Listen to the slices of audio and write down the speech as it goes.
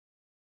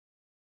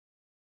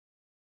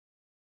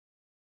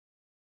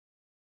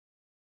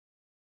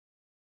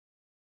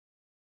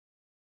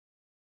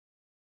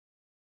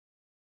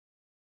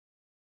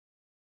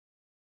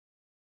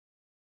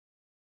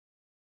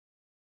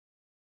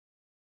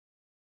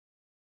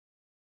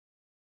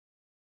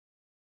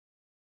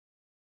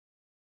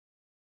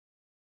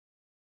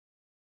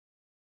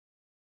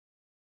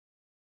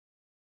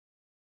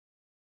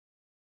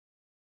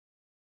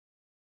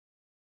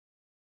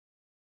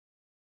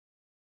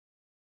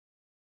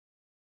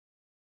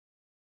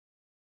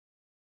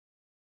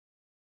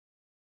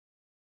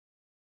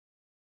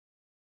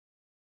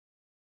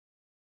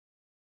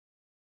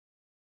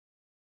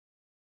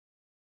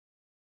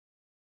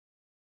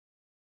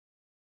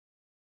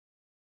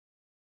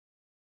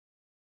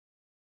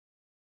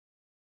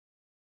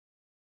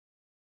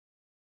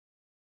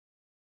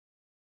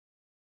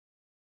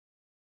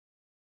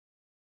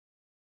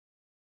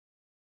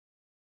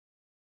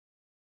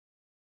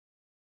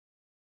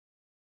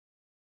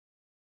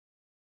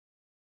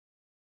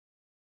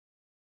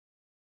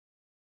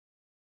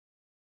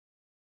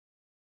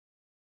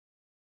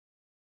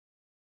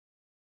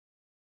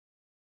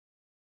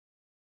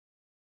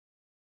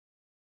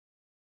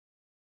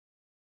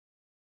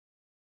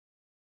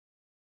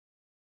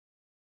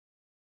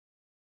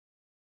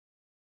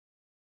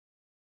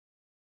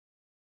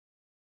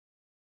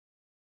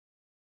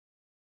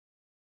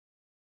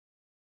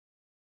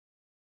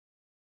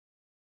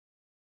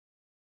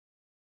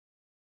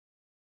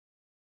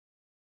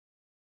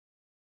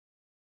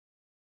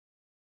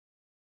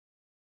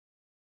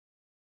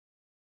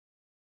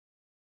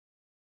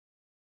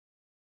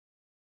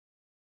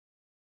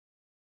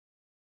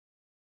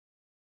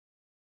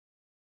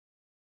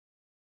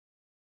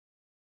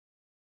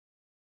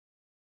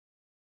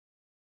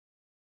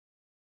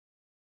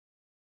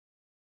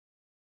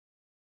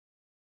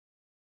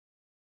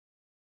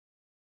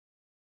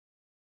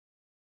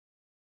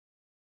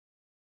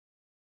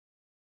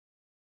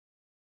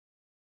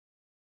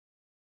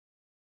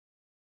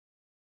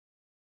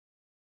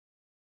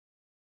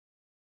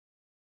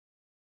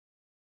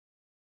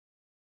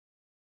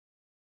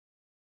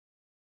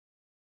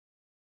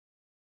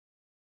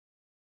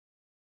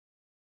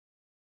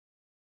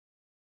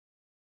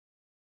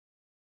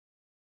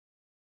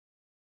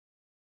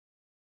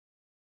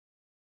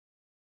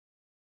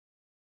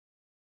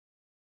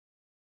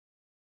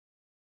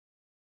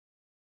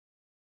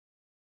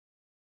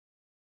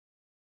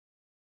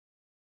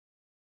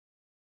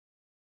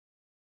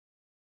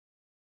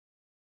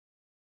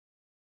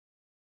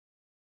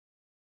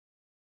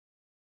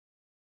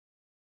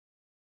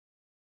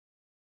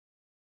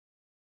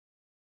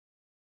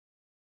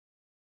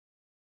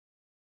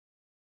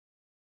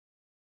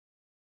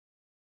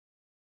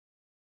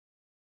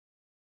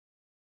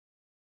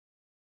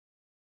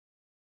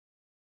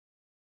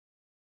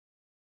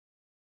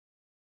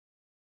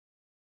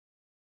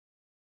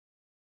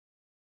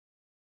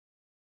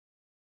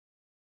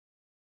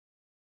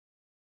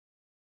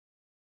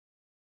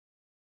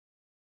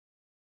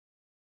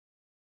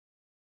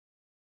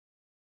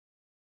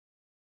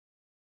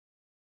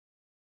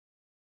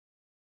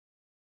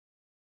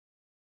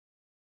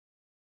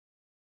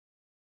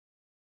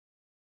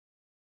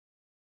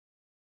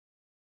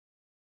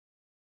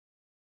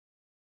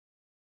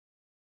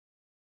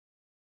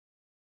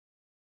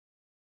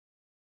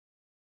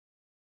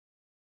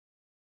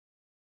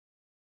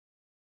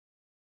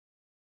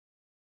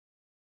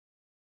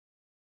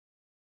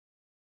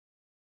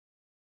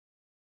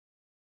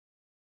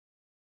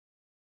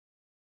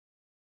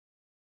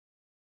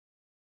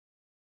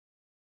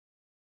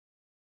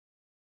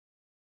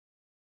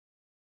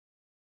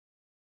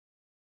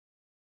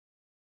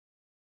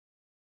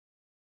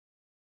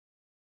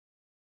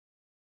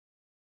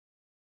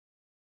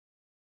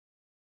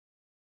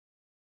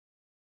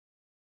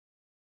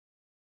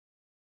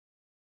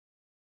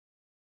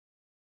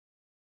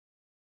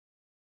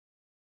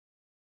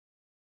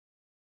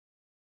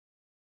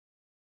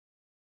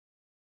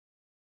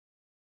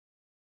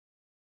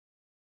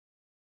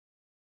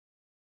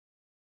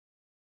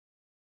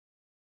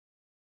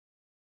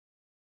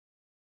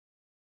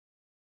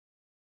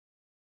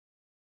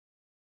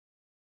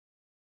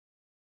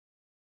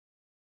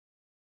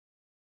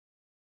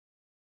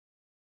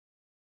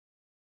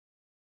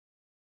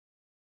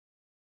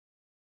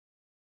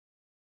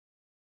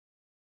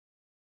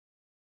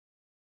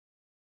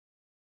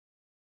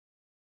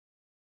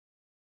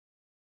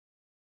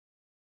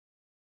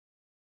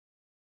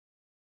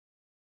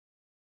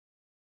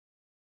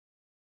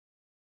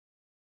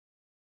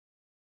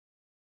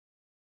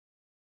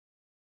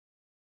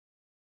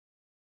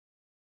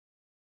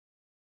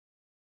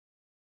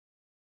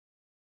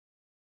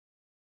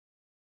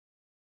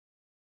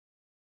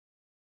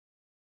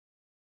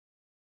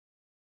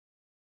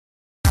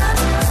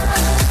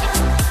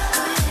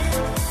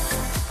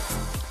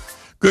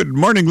Good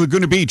morning,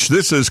 Laguna Beach.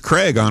 This is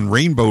Craig on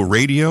Rainbow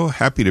Radio.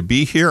 Happy to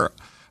be here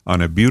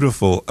on a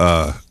beautiful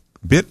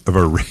bit of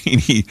a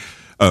rainy.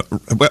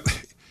 Well,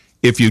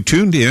 if you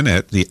tuned in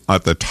at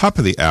the top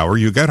of the hour,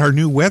 you got our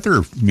new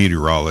weather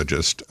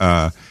meteorologist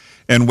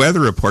and weather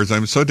reports.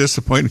 I'm so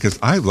disappointed because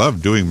I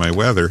love doing my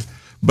weather,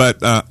 but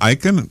I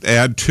can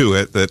add to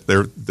it that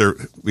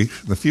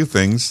a few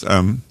things.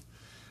 That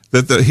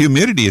the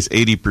humidity is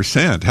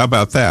 80%. How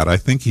about that? I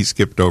think he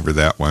skipped over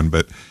that one,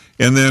 but.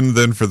 And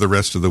then for the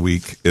rest of the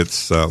week,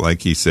 it's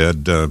like he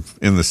said,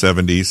 in the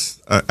 70s.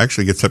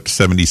 Actually, gets up to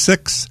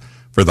 76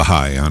 for the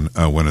high on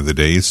one of the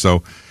days.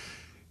 So,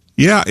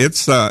 yeah,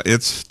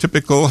 it's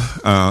typical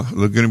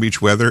Laguna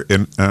Beach weather,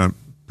 and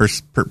per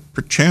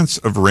chance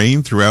of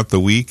rain throughout the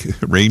week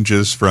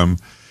ranges from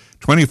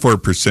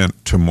 24%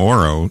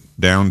 tomorrow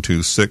down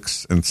to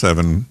 6 and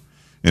 7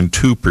 and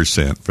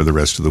 2% for the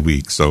rest of the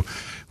week. So.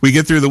 We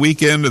get through the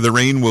weekend, the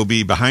rain will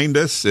be behind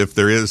us, if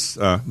there is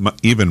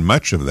even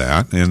much of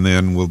that, and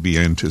then we'll be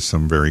into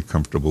some very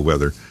comfortable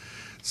weather.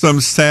 Some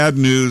sad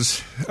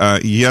news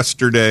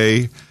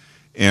yesterday,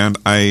 and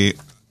I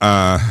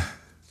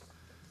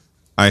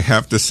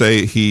have to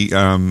say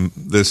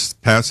this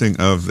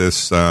passing of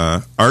this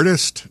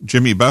artist,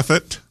 Jimmy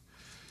Buffett,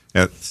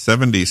 at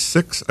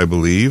 76, I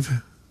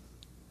believe.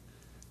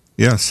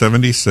 Yeah,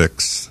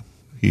 76.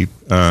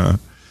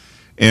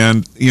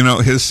 And,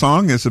 his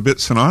song is a bit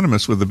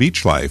synonymous with the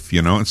beach life,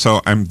 and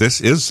so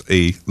this is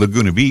a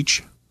Laguna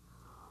Beach,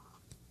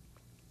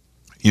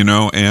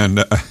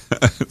 and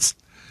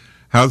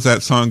how's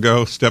that song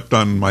go? Stepped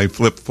on my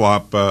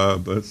flip-flop,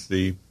 let's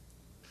see.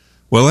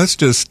 Well, let's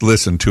just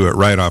listen to it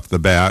right off the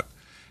bat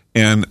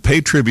and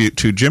pay tribute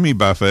to Jimmy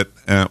Buffett.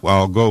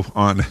 I'll go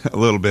on a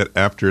little bit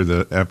after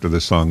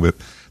the song, but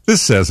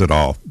this says it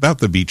all about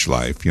the beach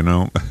life,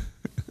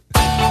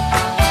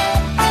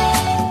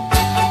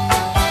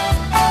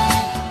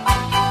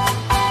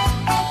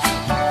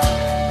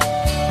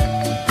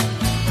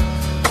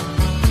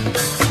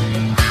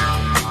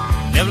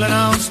 Nibbling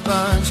on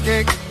sponge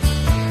cake,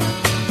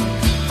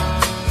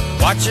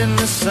 watching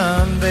the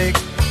sun bake.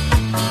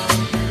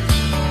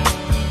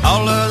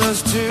 All of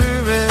those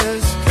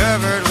tourists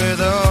covered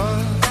with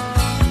oil,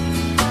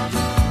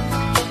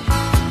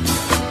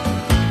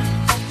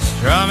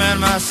 strumming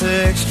my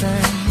six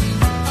string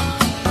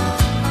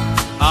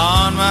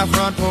on my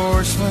front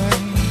porch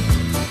swing.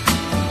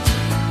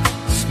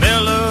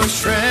 Smell those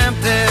shrimp,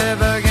 they're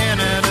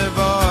beginning to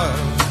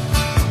boil.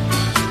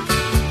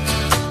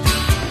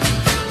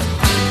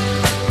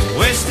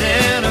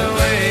 Wasting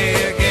away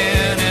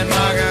again in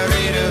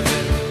Margaritaville,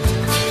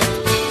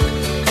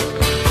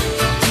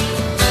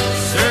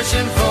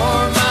 searching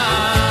for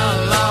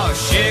my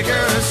lost sugar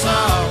and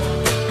salt.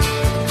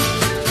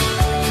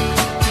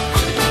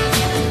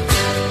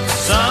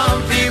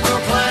 Some people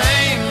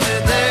claim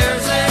that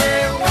there's a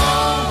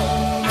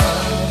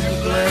woman to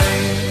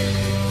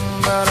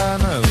blame, but I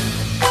know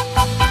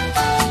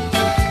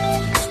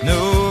it's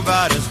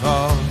nobody's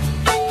fault.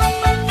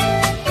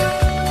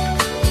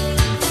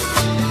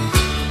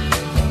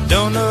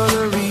 Don't know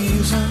the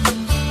reason,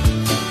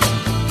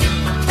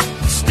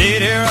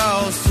 stayed here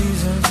all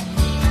season.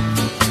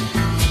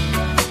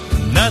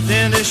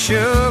 Nothing to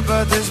show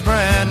but this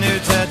brand new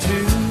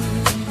tattoo.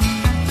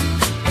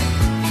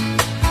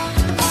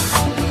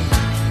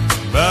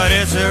 But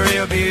it's a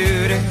real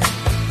beauty,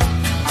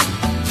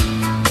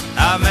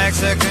 a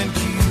Mexican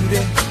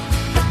cutie.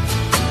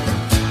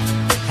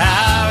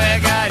 How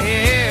it got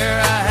here,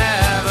 I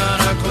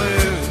haven't a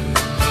clue.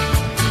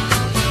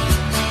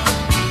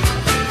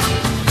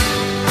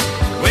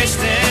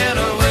 Wasting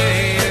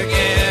away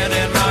again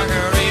in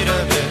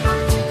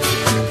Margaritaville,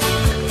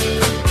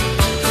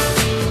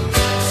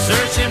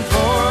 searching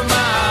for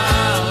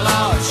my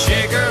lost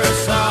sugar and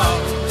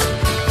salt.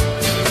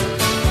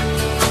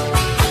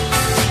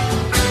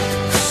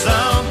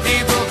 Some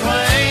people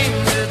claim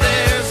that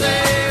there's a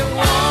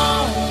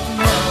woman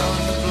to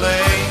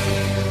blame.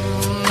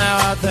 Now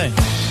I think,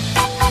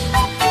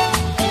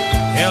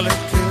 hell, it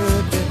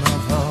could be my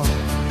fault.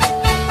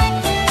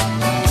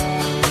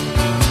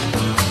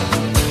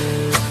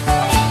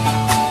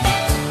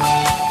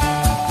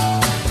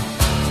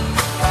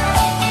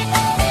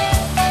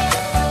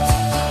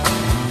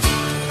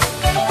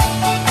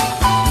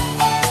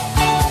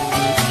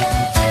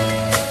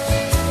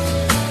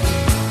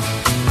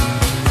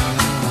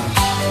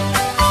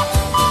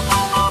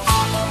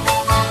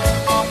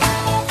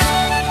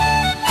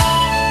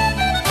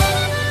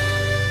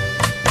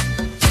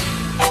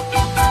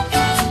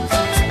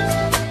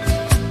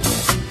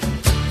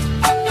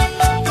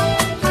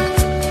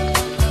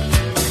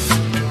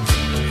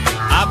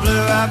 I blew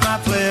out my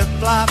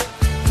flip-flop,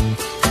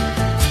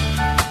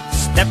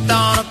 stepped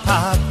on a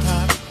pop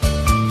top,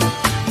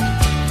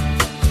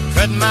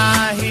 cut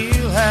my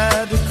heel,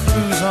 had to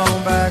cruise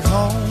on back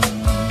home.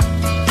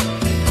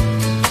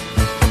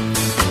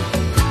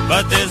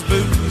 But there's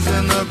booze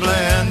in the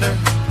blender,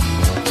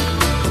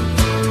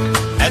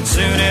 and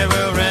soon it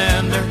will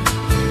render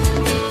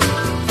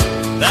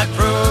that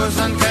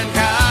frozen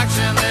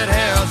concoction that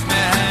helps me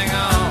hang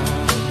on.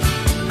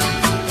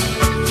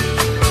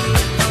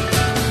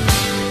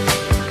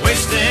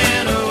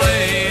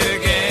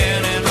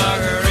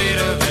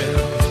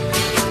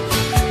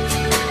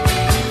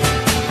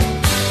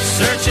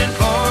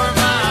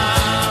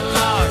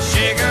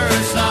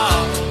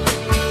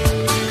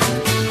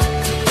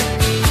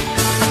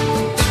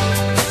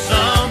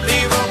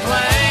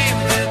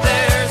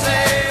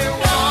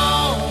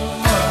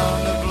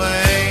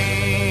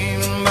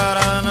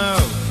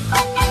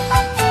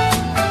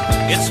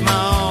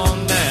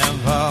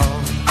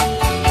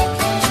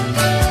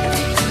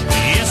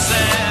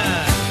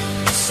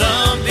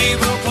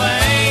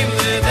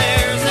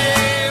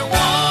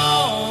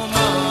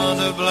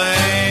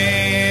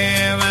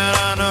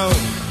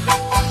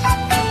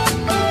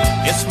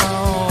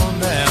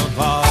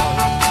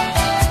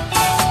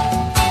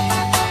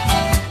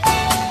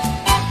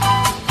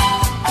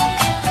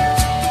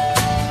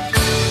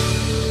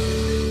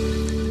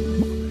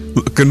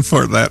 looking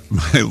for that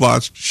my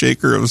lost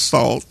shaker of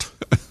salt.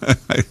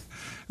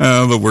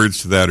 The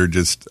words to that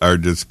are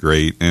just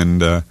great.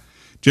 And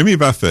Jimmy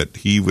Buffett,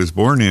 he was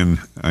born in,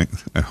 I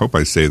hope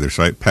I say this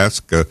right,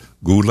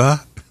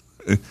 Pascagoula,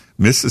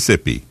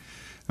 Mississippi,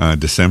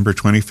 December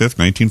 25th,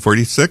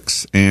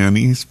 1946, and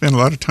he spent a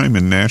lot of time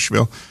in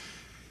Nashville.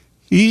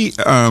 He,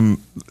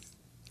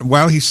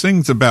 while he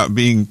sings about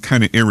being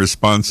kind of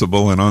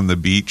irresponsible and on the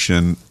beach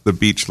and the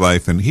beach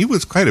life, and he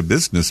was quite a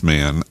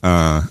businessman,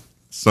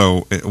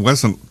 so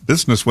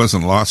business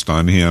wasn't lost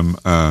on him.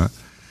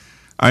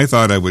 I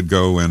thought I would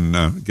go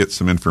and get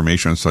some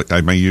information. So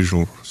my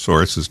usual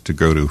source is to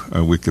go to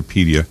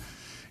Wikipedia.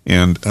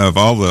 And of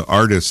all the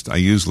artists, I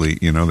usually,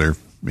 there are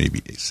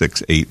maybe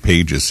 6-8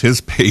 pages.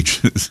 His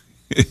pages,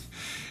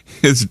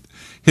 his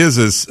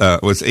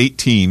was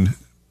 18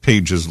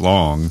 pages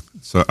long.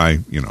 So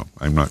I'm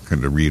not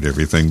going to read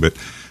everything, but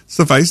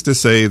suffice to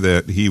say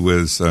that he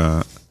was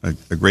a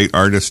great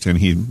artist,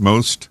 and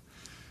most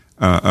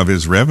of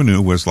his revenue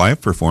was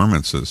live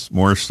performances,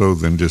 more so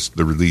than just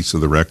the release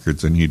of the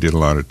records, and he did a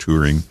lot of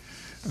touring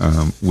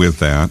with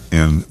that.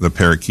 And the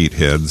Parakeet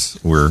Heads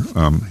were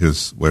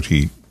what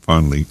he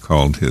fondly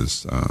called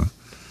his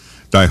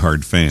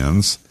diehard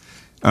fans.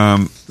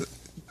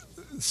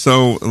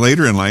 So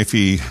later in life,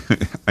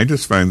 I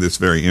just find this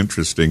very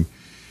interesting.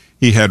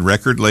 He had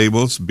record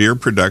labels, beer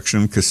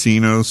production,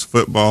 casinos,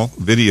 football,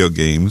 video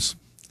games.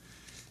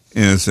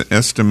 Is an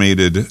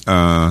estimated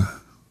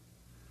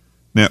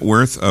net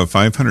worth of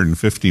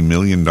 $550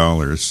 million.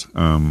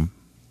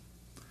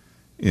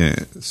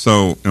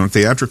 So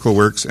theatrical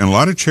works and a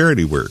lot of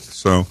charity work.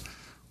 So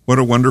what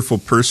a wonderful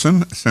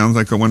person. Sounds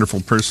like a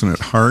wonderful person at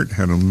heart.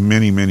 Had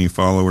many, many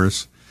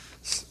followers.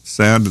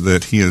 Sad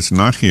that he is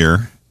not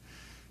here.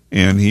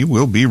 And he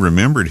will be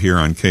remembered here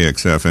on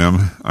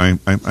KXFM. I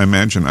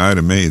imagine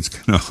Ida Mae is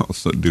going to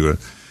also do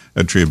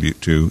a tribute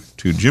to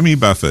Jimmy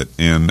Buffett.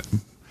 And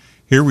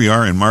here we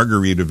are in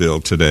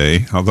Margaritaville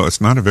today, although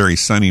it's not a very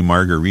sunny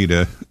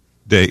margarita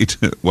day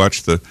to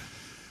watch the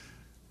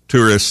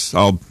tourists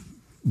all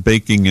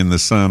baking in the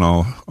sun,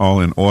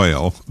 all in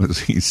oil, as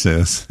he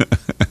says.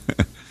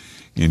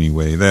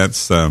 Anyway,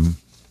 that's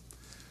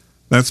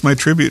my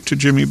tribute to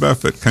Jimmy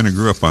Buffett. Kind of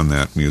grew up on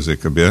that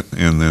music a bit,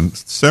 and then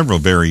several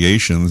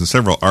variations.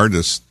 Several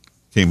artists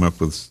came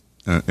up with.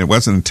 It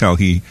wasn't until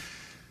he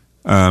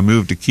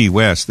moved to Key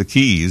West, the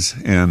Keys,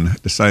 and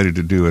decided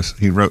to do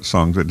he wrote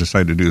songs, but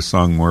decided to do a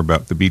song more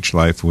about the beach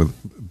life with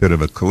a bit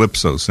of a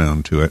calypso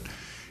sound to it.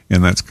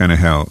 And that's kind of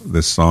how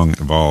this song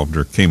evolved,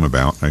 or came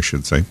about, I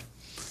should say.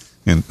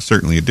 And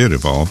certainly it did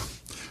evolve.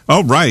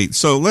 All right,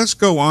 so let's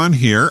go on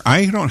here.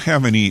 I don't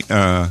have any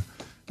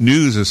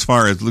news as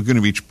far as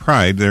Laguna Beach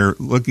Pride. They're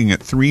looking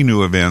at 3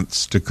 new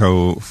events to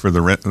go for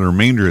the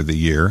remainder of the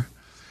year.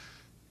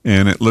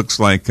 And it looks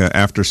like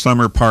after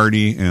summer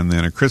party and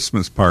then a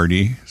Christmas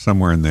party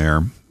somewhere in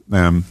there.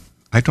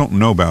 I don't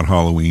know about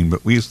Halloween,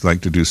 but we used to like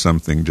to do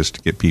something just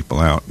to get people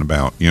out and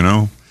about,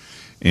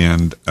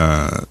 And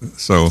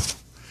so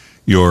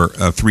your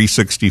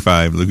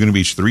 365, Laguna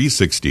Beach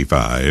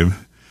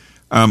 365.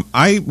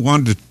 I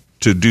wanted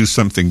to do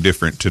something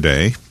different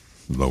today,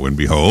 lo and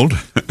behold.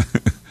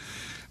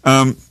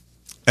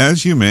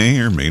 As you may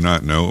or may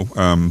not know,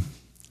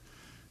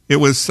 it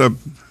was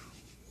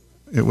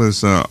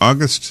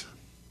August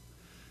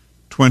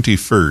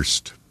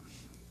 21st,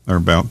 or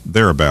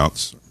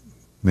thereabouts,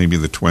 maybe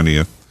the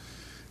 20th,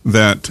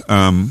 that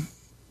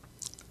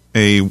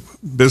a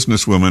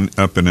businesswoman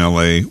up in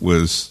L.A.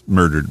 was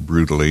murdered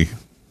brutally.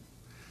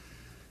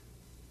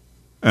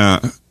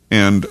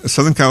 And a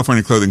Southern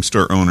California clothing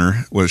store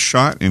owner was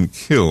shot and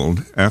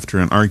killed after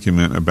an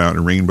argument about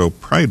a rainbow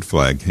pride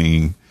flag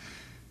hanging.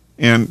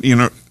 And,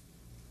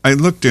 I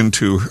looked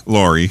into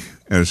Lori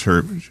as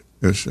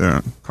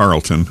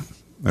Carlton,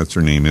 that's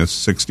her name is,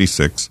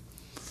 66.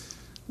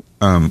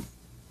 I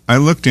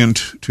looked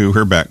into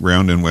her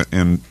background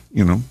and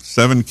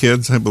 7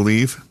 kids, I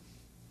believe.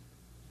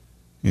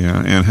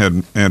 Yeah, and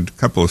had a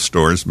couple of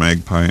stores,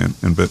 Magpie,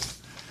 but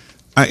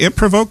it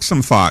provoked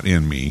some thought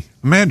in me.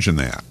 Imagine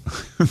that.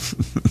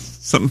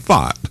 Some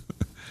thought.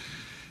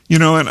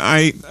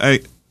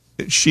 And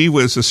she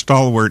was a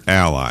stalwart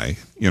ally,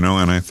 and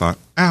I thought,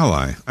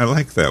 ally, I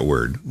like that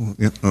word.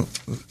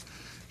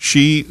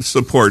 She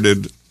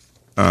supported,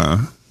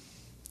 so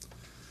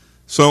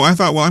I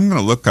thought, well, I'm going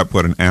to look up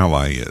what an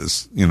ally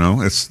is.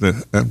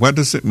 What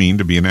does it mean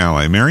to be an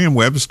ally?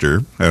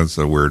 Merriam-Webster has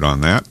a word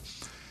on that.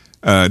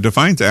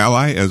 Defines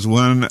ally as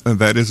one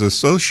that is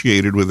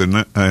associated with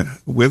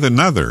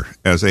another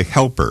as a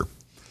helper,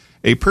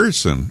 a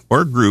person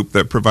or group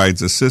that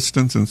provides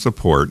assistance and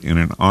support in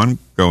an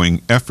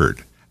ongoing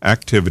effort,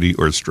 activity,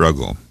 or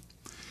struggle.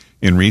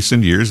 In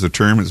recent years, the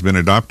term has been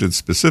adopted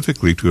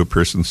specifically to a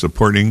person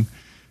supporting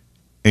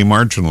a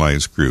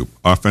marginalized group,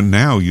 often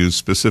now used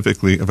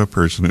specifically of a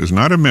person who is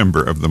not a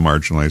member of the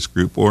marginalized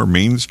group or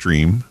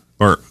mainstream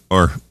or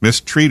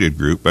mistreated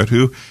group, but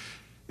who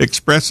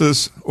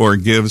expresses or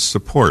gives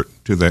support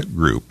to that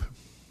group.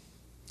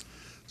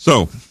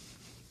 So,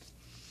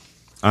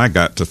 I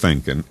got to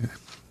thinking,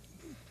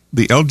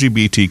 the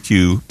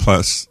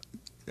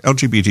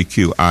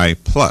LGBTQI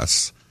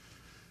plus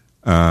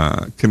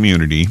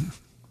community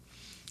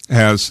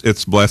has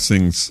its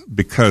blessings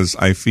because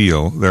I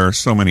feel there are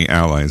so many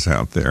allies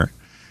out there.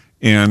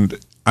 And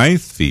I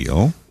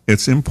feel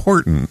it's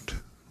important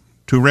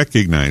to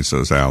recognize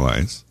those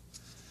allies.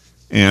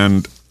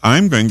 And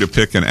I'm going to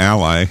pick an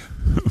ally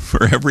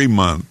for every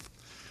month.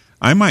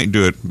 I might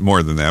do it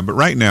more than that, but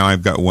right now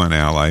I've got one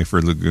ally for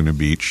Laguna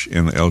Beach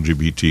in the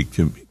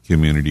LGBT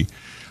community.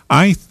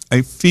 I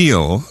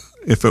feel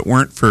if it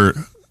weren't for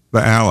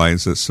the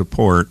allies that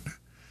support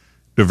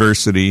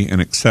diversity and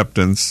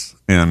acceptance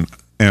and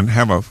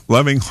have a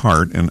loving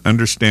heart and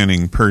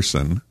understanding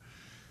person,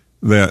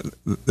 that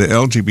the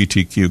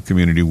LGBTQ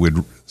community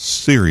would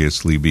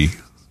seriously be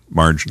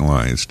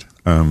marginalized.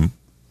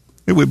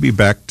 It would be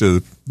back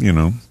to,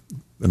 the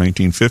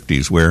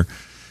 1950s where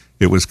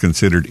it was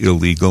considered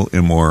illegal,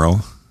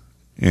 immoral,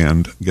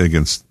 and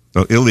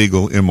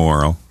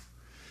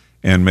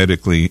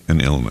medically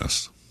an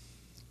illness.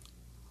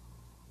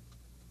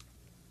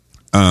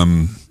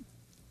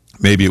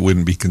 Maybe it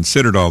wouldn't be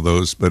considered all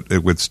those, but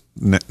it would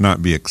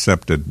not be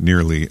accepted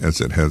nearly as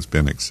it has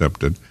been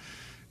accepted,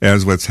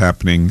 as what's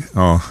happening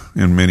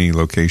in many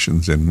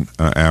locations in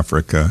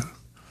Africa,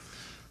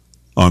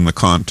 on the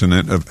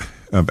continent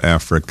of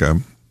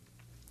Africa.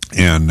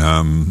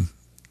 And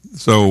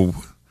so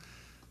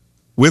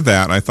with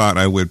that, I thought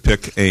I would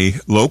pick a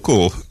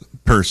local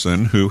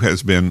person who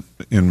has been,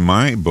 in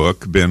my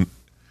book, been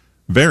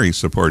very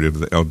supportive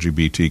of the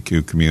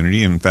LGBTQ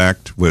community. In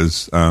fact,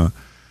 was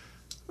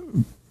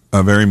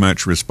very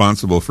much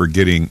responsible for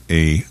getting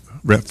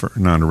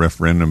not a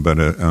referendum, but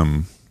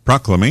a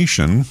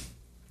proclamation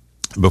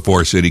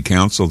before City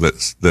Council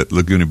that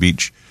Laguna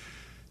Beach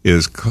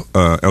is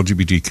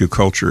LGBTQ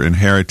culture and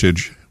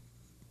heritage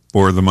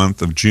for the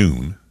month of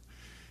June.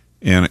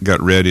 And it got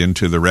read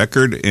into the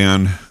record,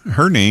 and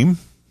her name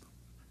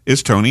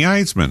is Tony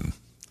Eisman.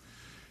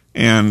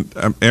 And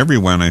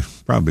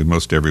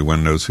most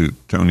everyone knows who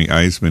Tony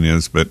Eisman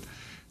is, but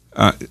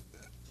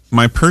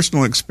my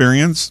personal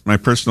experience, my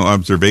personal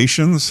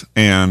observations,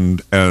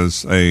 and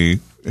as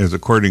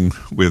according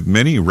with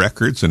many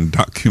records and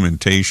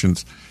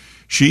documentations,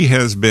 she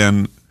has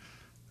been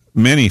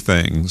many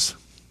things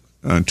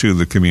to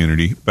the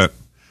community, but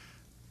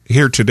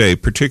here today,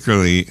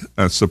 particularly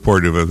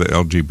supportive of the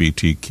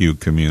LGBTQ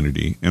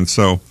community. And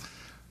so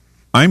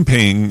I'm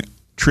paying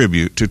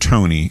tribute to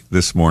Tony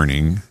this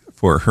morning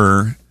for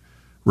her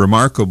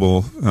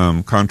remarkable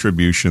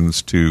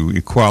contributions to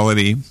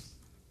equality,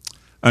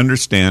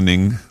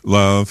 understanding,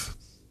 love,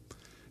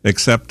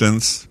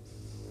 acceptance.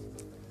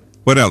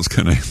 What else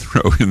can I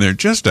throw in there?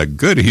 Just a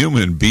good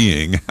human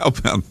being. How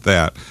about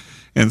that?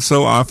 And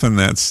so often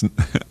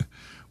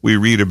we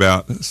read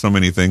about so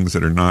many things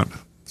that are not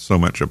so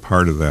much a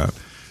part of that.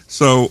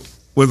 So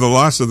with the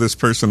loss of this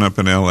person up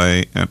in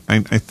L.A., and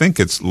I think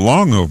it's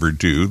long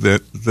overdue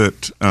that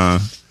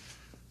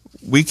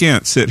we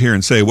can't sit here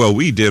and say, well,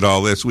 we did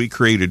all this, we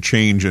created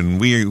change, and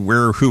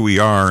we're who we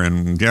are,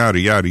 and yada,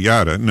 yada,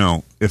 yada.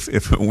 No, if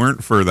it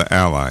weren't for the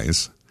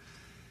allies,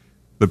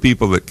 the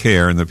people that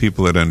care and the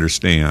people that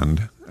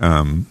understand,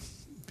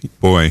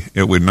 boy,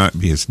 it would not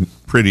be as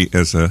pretty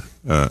as the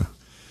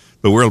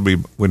world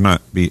would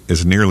not be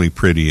as nearly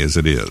pretty as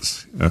it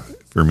is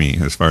for me,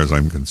 as far as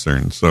I'm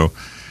concerned. So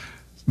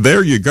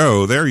there you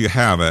go, there you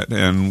have it.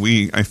 And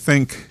I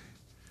think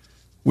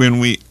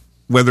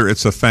whether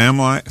it's a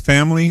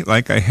family,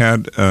 like I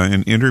had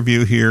an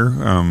interview here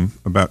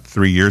about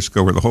 3 years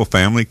ago where the whole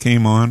family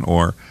came on,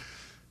 or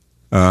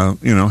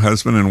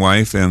husband and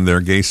wife and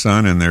their gay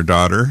son and their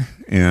daughter,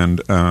 and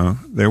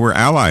they were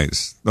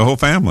allies, the whole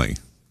family,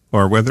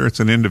 or whether it's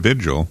an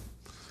individual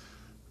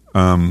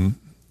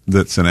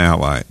that's an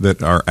ally,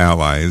 that are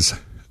allies.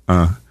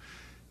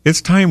 It's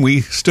time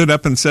we stood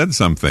up and said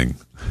something.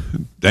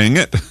 Dang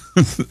it.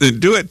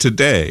 Do it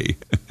today.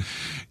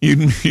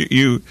 When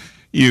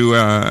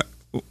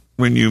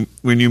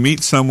you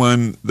meet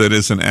someone that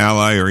is an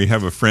ally, or you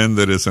have a friend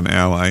that is an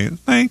ally,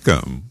 thank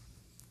them.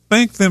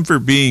 Thank them for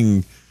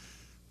being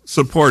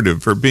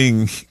supportive, for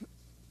being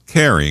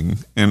caring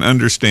and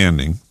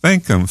understanding.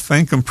 Thank them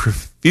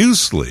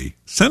profusely.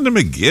 Send them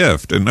a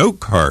gift, a note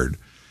card,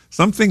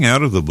 something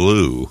out of the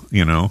blue,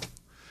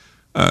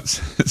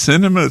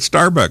 Send them a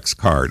Starbucks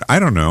card. I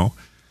don't know,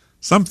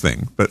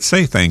 something, but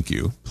say thank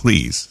you.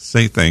 Please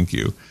say thank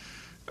you.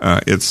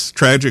 It's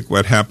tragic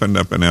what happened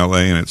up in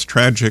L.A., and it's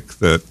tragic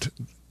that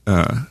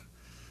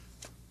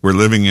we're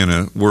living in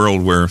a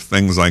world where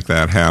things like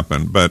that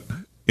happen. But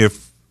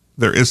if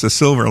there is a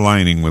silver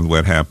lining with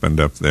what happened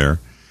up there,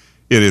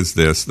 it is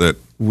this, that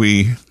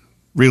we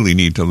really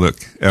need to look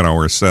at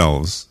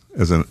ourselves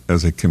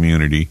as a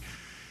community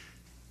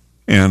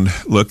and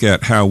look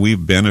at how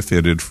we've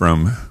benefited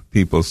from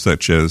people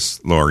such as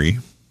Lori,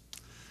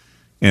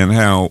 and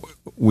how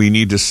we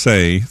need to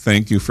say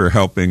thank you for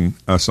helping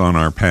us on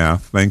our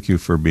path. Thank you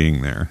for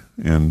being there.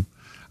 And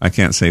I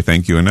can't say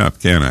thank you enough,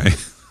 can I?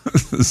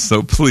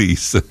 So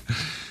please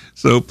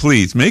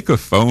make a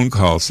phone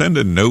call, send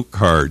a note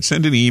card,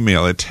 send an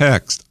email, a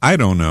text. I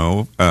don't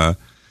know.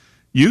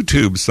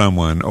 YouTube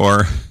someone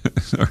or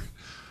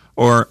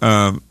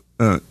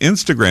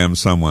Instagram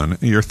someone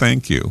your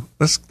thank you.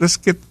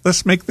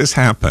 Let's make this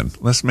happen.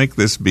 Let's make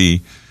this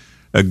be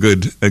a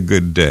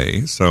good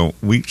day. So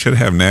we should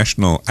have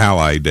National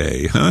Ally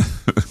Day, huh?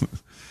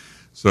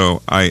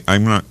 So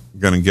I'm not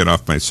going to get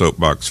off my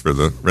soapbox for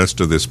the rest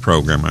of this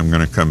program. I'm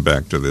going to come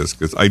back to this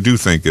because I do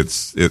think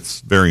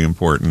it's very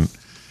important,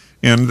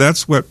 and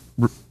that's what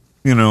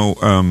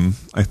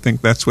I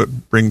think that's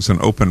what brings an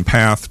open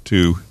path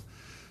to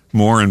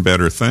more and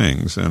better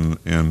things,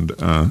 and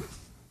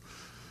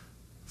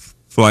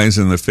flies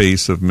in the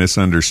face of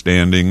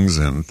misunderstandings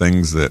and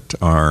things that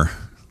are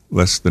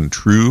less than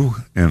true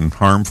and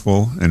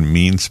harmful and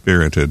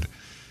mean-spirited.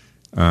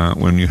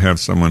 When you have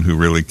someone who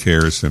really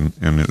cares and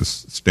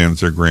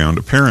stands their ground.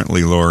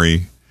 Apparently,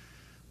 Lori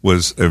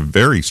was a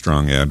very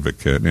strong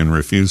advocate and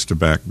refused to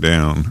back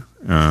down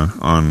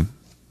on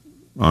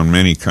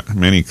many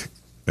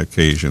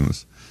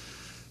occasions.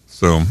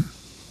 So,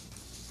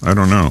 I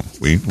don't know.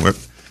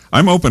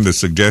 I'm open to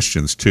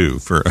suggestions too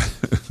for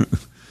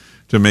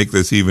to make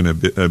this even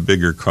a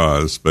bigger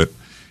cause. But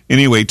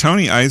anyway,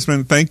 Tony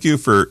Eisman, thank you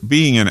for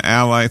being an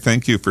ally.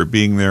 Thank you for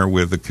being there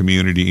with the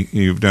community.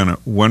 You've done a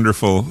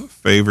wonderful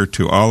favor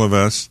to all of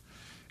us,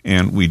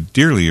 and we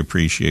dearly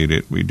appreciate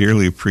it. We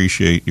dearly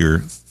appreciate your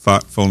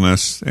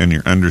thoughtfulness and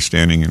your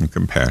understanding and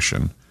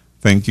compassion.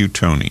 Thank you,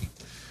 Tony.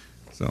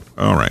 So,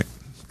 all right.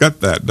 Got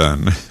that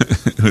done.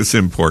 It's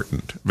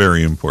important.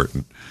 Very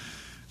important.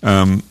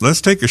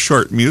 Let's take a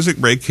short music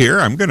break here.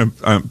 I'm going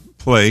to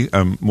play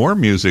more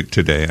music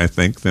today, I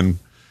think, than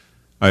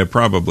I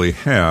probably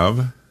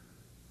have.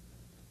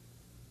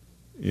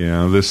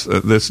 Yeah,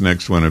 this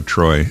next one of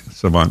Troye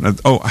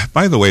Sivan. Oh,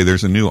 by the way,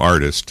 there's a new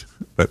artist,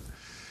 but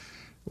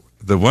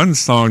the one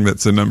song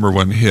that's a number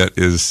one hit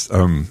is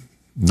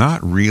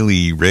not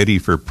really ready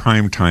for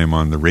prime time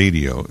on the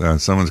radio.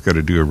 Someone's got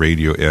to do a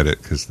radio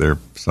edit because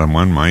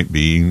someone might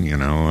be,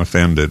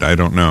 offended. I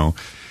don't know.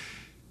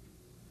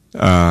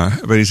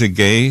 But he's a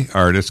gay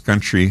artist,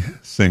 country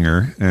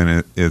singer,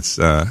 and it's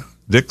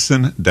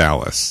Dixon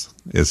Dallas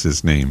is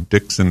his name.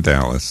 Dixon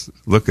Dallas.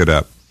 Look it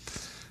up.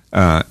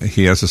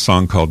 He has a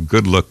song called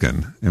Good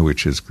Lookin',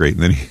 which is great.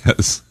 And then he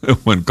has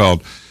one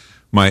called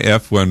My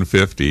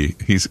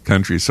F-150. He's a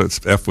country, so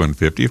it's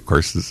F-150. Of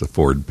course, it's a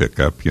Ford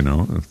pickup,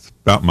 It's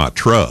about my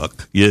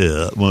truck.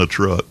 Yeah, my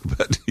truck.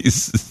 But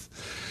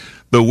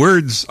the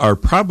words are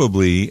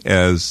probably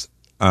as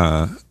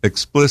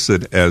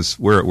explicit as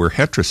we're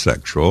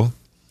heterosexual,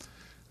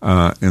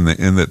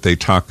 in that they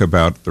talk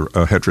about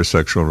a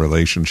heterosexual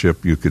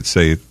relationship. You could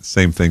say the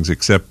same things,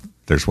 except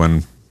there's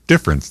one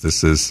difference.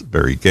 This is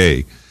very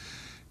gay.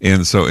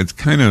 And so it's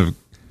kind of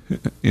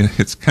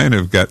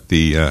got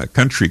the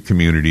country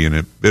community in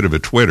a bit of a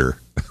Twitter,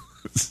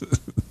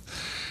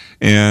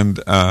 and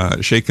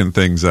shaking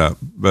things up.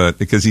 But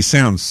because he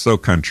sounds so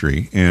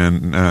country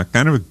and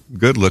kind of a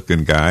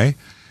good-looking guy,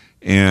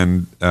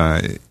 and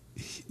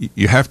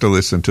you have to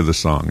listen to the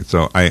song.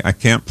 So I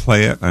can't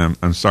play it.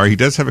 I'm sorry. He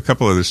does have a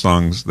couple other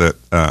songs that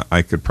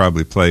I could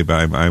probably play,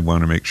 but I want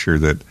to make sure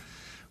that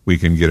we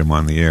can get him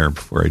on the air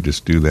before I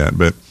just do that.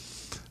 But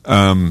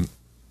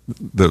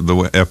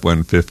the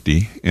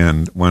F-150,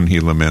 and one he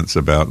laments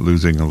about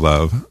losing a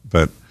love.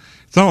 But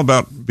it's all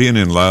about being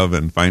in love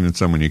and finding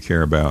someone you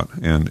care about,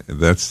 and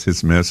that's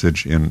his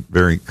message in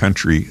very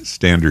country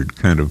standard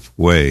kind of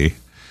way,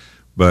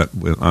 but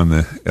on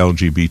the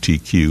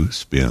LGBTQ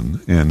spin.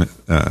 And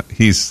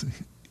he's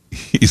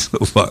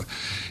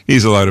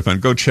a lot of fun.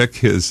 Go check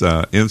his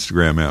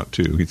Instagram out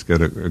too. He's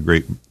got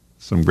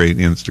some great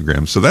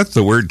Instagram. So that's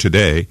the word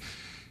today.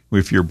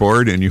 If you're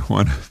bored and you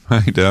want to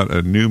find out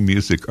a new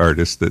music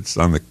artist that's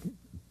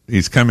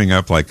he's coming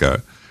up like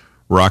a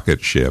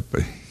rocket ship.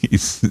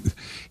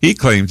 He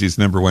claims he's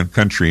number one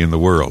country in the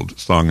world,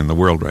 song in the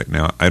world right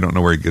now. I don't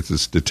know where he gets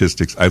his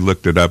statistics. I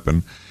looked it up,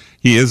 and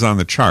he is on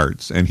the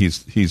charts, and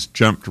he's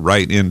jumped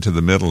right into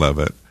the middle of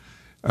it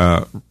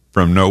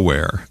from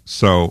nowhere.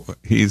 So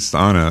he's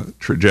on a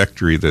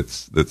trajectory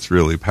that's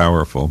really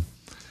powerful,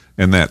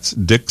 and that's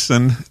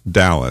Dixon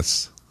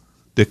Dallas.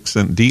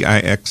 Dixon,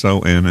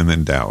 D-I-X-O-N, and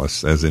then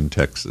Dallas, as in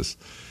Texas.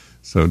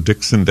 So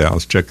Dixon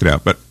Dallas, check it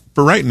out. But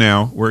for right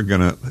now, we're going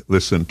to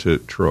listen to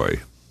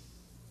Troye.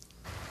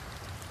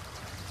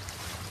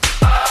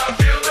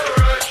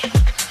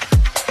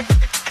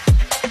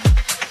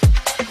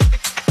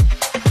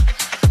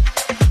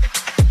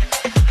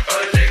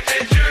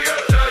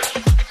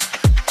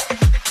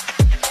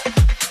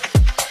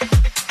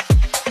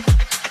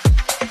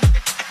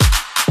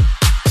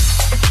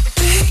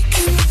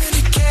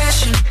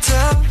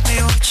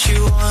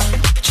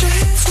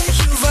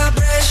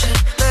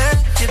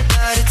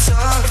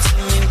 Talk to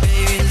me,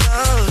 baby,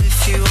 love.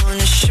 If you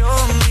wanna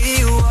show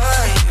me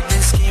why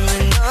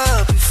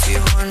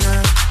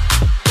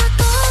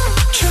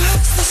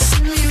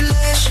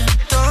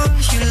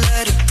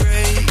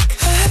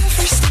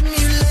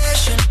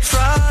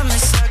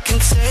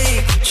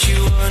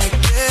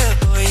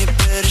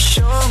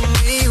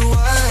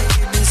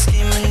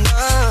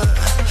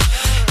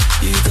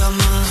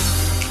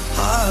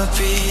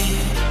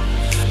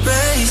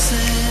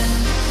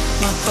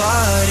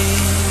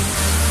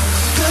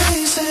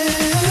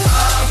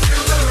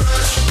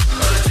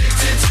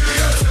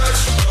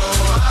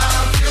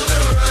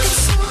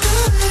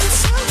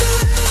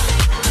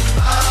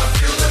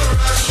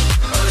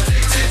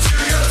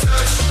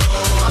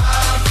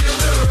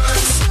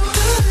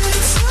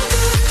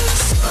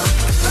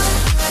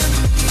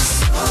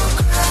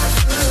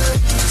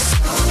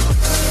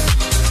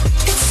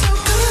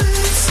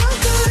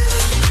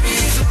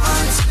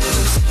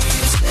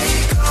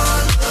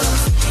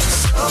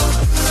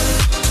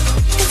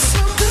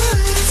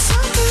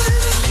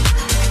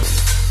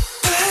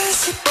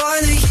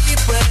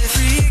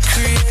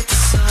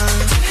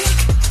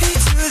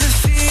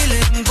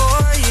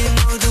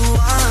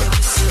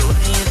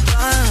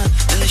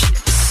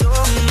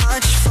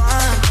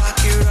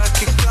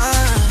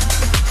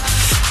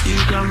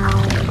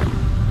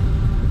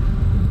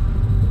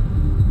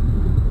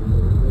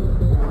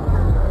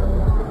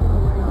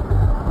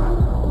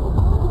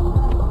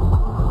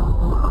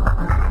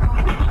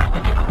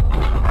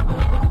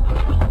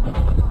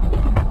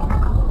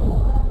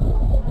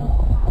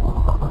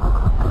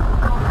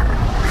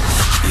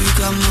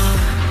got my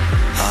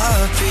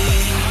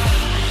heartbeat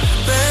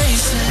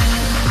racing,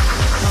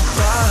 my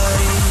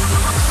body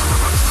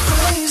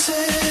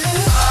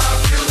racing. I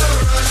feel the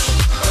rush,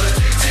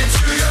 addicted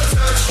to your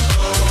touch.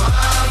 Oh, I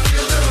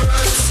feel the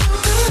rush. It's so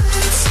good,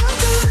 it's so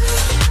good.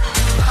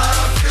 I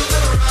feel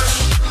the rush,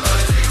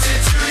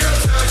 addicted to your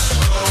touch.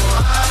 Oh,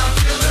 I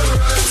feel the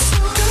rush. It's so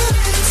good,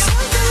 it's so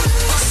good. So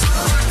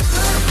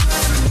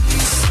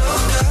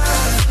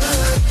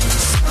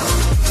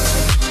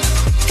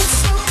good, it's so good, it's so good.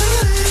 It's so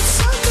good, it's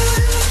so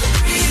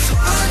good. Breathe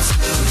 1,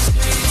 2, 3,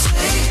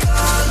 take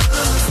all of me.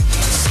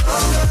 So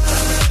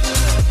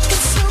good.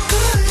 It's so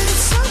good, it's so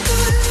good.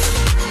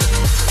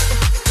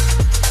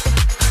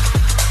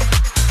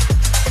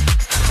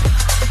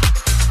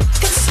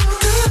 It's so good, it's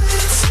so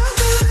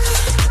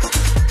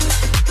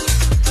good.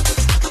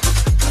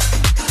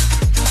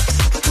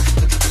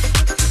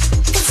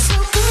 It's so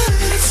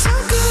good, it's so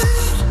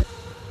good.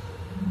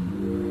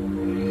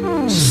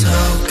 So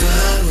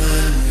good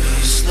when we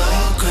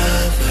slow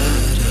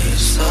gravity,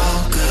 so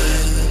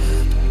good.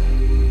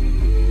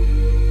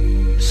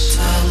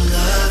 So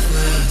love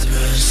with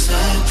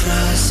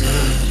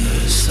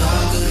reciprocity, so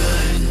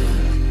good.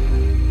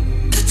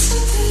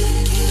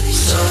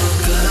 So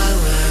good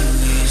when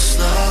we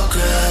slow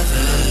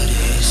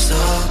gravity,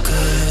 so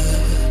good.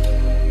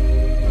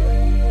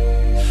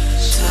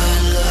 So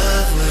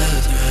love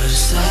with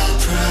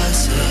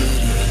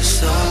reciprocity,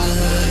 so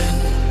good.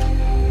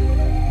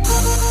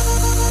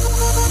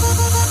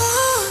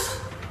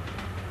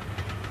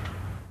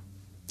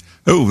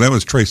 Oh, that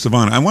was Troye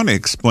Sivan. I want to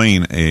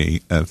explain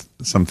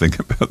something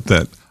about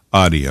that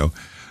audio.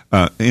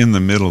 In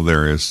the middle,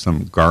 there is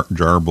some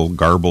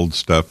garbled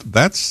stuff.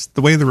 That's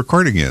the way the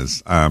recording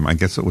is. I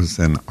guess it was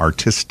an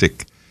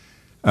artistic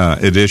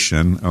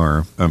edition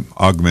or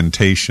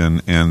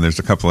augmentation, and there's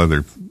a couple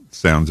other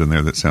sounds in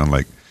there that sound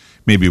like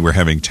maybe we're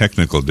having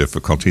technical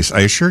difficulties. I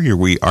assure you,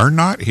 we are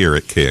not here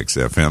at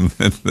KXFM.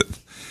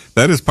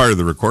 That is part of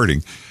the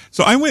recording.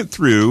 So I went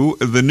through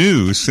the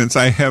news since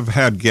I have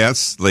had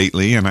guests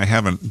lately, and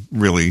I've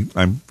really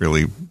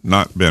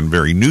not been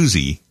very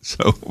newsy.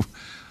 So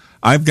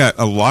I've got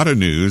a lot of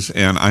news,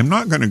 and I'm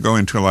not going to go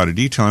into a lot of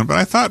detail on it, but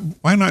I thought,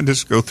 why not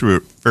just go through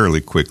it fairly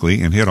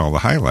quickly and hit all the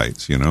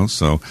highlights,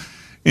 So,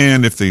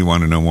 and if you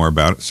want to know more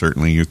about it,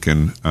 certainly you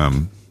can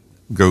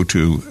go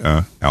to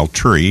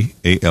Alturi,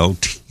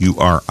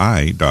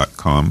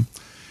 ALTURI.com,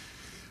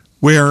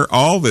 where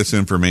all this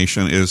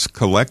information is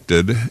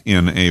collected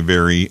in a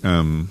very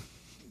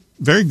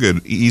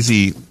good,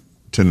 easy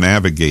to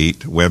navigate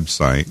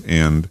website,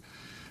 and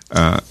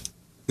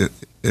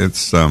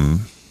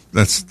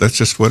that's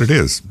just what it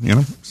is,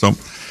 So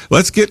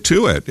let's get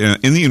to it.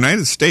 In the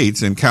United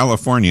States, in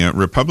California,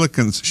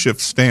 Republicans shift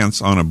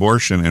stance on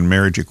abortion and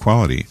marriage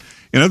equality.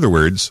 In other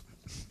words,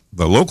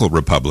 the local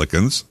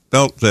Republicans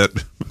felt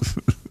that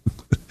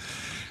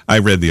I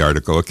read the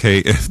article,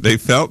 okay, they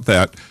felt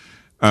that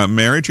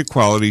marriage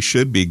equality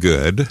should be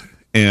good,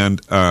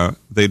 and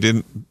they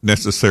didn't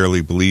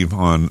necessarily believe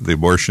on the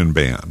abortion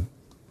ban,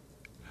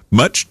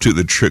 much to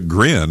the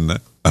chagrin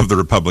of the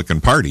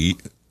Republican Party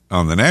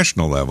on the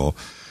national level.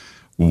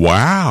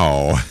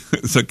 Wow.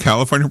 So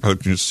California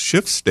Republicans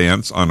shift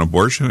stance on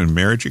abortion and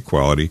marriage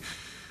equality.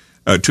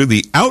 To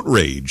the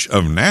outrage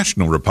of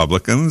national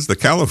Republicans, the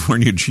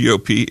California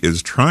GOP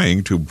is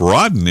trying to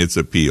broaden its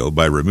appeal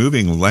by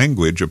removing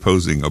language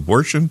opposing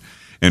abortion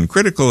and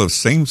critical of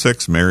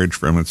same-sex marriage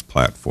from its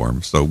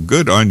platform. So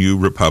good on you,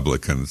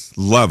 Republicans.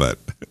 Love it.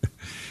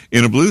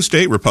 In a blue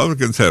state,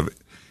 Republicans have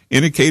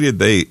indicated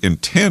they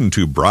intend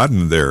to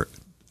broaden their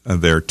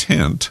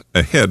tent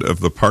ahead of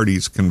the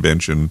party's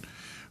convention,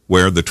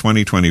 where the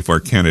 2024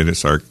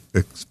 candidates are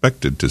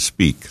expected to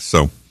speak.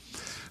 So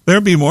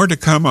there'll be more to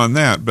come on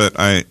that, but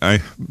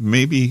I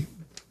maybe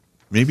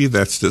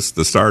that's just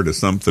the start of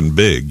something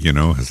big,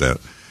 is that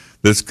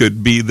this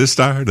could be the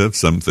start of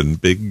something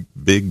big,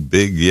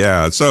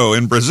 yeah. So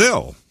in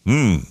Brazil,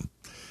 the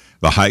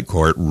High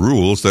Court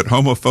rules that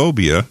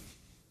homophobia,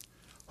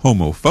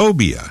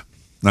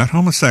 not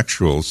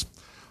homosexuals,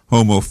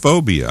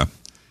 homophobia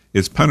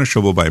is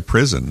punishable by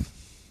prison.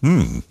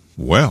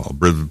 Well,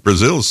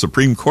 Brazil's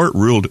Supreme Court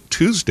ruled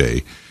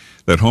Tuesday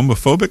that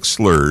homophobic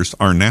slurs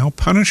are now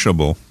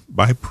punishable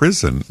by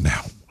prison.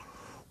 Now,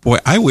 boy,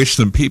 I wish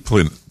some people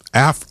on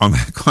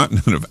the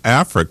continent of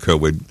Africa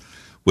would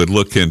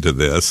look into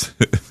this.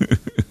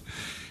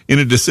 In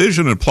a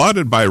decision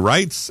applauded by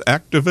rights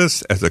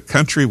activists as a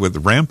country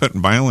with rampant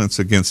violence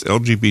against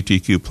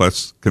LGBTQ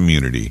plus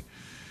community,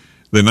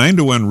 the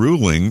 9-1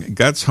 ruling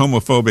puts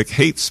homophobic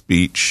hate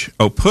speech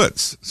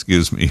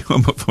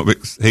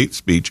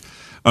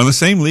on the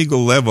same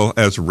legal level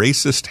as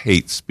racist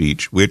hate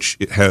speech, which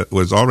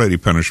was already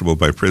punishable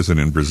by prison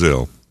in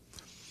Brazil.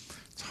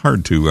 It's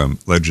hard to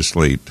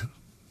legislate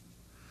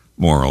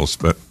morals,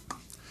 but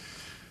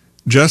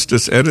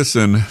Justice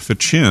Edison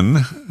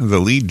Fichin, the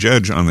lead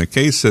judge on the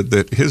case, said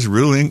that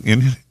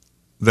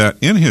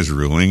in his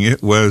ruling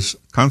it was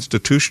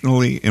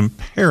constitutionally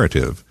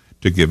imperative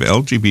to give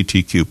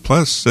LGBTQ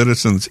plus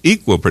citizens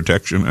equal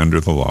protection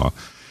under the law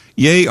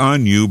Yay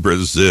on you,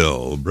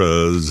 Brazil.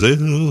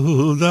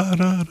 Brazil. Da,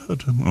 da, da,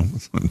 da.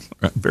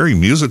 Very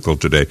musical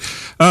today.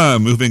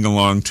 Moving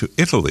along to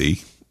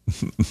Italy.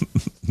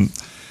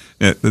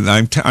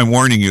 I'm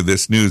warning you,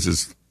 this news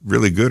is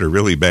really good or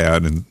really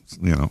bad, and,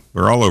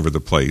 we're all over the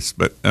place.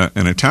 But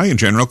an Italian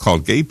general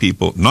called gay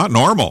people not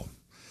normal.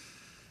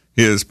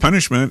 His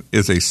punishment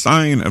is a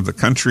sign of the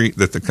country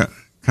that the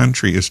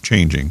country is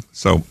changing.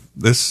 So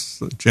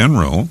this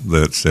general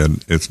that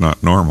said it's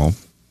not normal,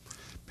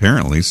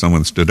 apparently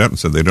someone stood up and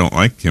said they don't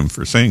like him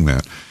for saying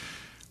that.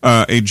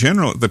 A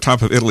general at the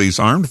top of Italy's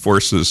armed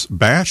forces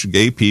bashed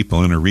gay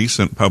people in a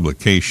recent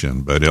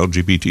publication, but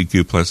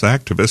LGBTQ plus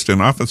activists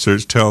and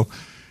officers tell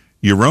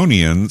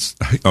Euronews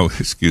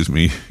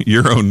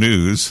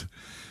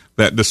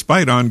that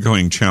despite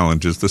ongoing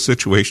challenges, the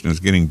situation is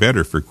getting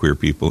better for queer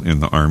people in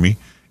the army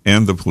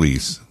and the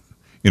police.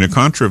 In a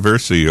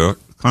controversial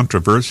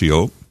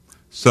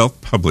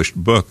self-published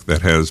book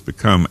that has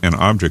become an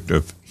object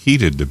of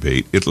heated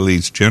debate,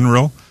 Italy's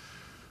General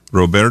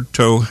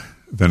Roberto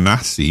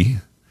Venassi,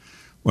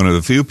 one of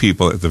the few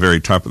people at the very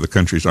top of the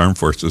country's armed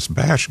forces,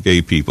 bashed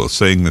gay people,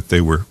 saying that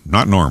they were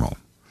not normal.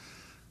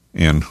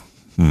 And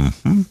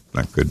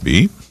that could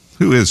be.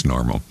 Who is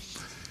normal?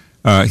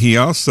 He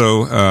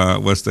also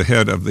was the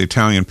head of the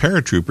Italian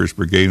Paratroopers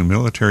Brigade and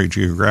Military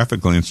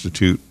Geographical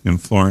Institute in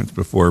Florence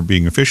before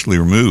being officially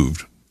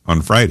removed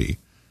on Friday.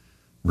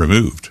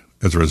 Removed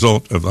as a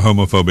result of the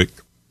homophobic,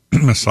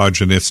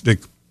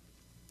 misogynistic,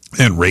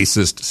 and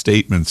racist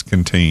statements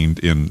contained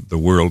in The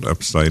World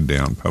Upside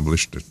Down,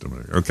 published.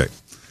 Okay.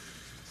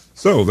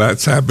 So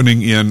that's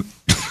happening in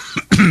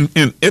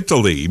in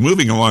Italy.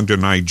 Moving along to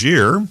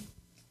Niger,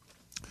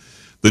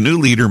 the new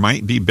leader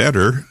might be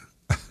better.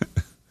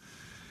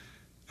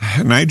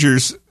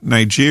 Niger's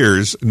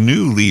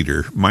new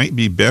leader might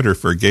be better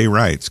for gay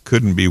rights.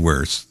 Couldn't be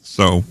worse.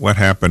 So what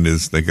happened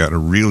is they got a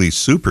really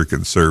super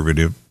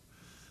conservative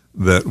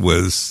that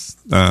was,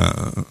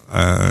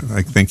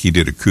 I think he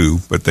did a coup,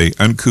 but they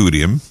uncooed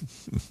him.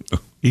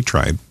 He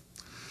tried.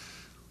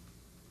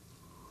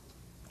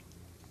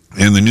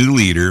 And the new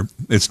leader,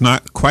 it's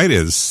not quite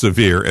as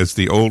severe as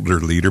the older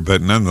leader,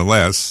 but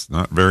nonetheless,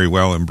 not very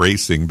well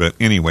embracing. But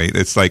anyway,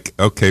 it's like,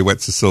 okay,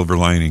 what's the silver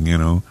lining,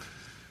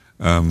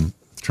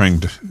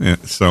 trying to,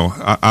 so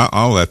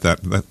I'll let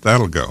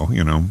that'll go,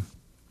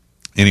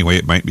 Anyway,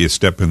 it might be a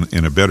step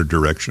in a better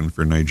direction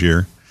for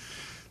Niger.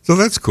 So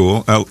that's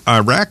cool.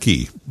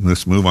 Iraqi.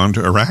 Let's move on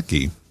to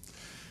Iraqi.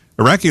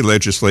 Iraqi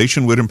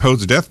legislation would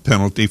impose a death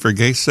penalty for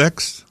gay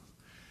sex.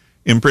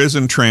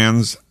 Imprison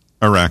trans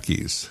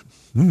Iraqis.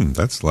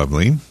 That's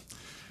lovely.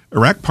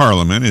 Iraq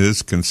Parliament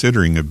is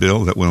considering a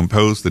bill that will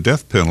impose the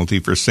death penalty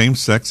for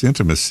same-sex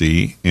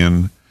intimacy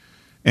and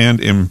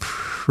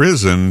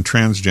imprison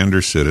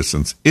transgender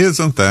citizens.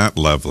 Isn't that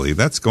lovely?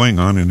 That's going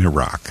on in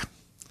Iraq.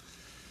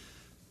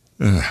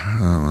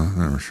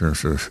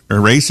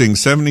 Erasing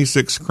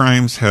 76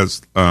 crimes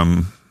has,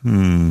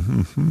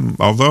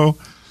 although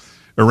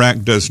Iraq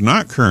does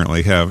not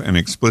currently have an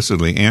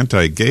explicitly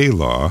anti-gay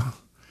law,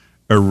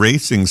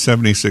 erasing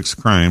 76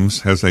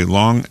 crimes has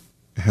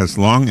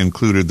long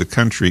included the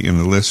country in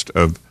the list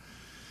of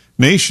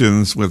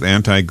nations with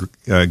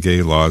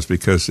anti-gay laws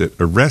because it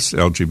arrests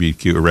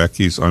LGBTQ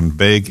Iraqis on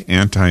vague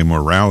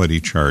anti-morality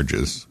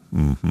charges.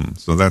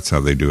 So that's how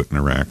they do it in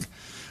Iraq.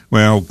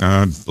 Well,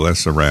 God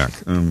bless Iraq.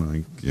 Oh,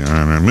 my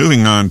God.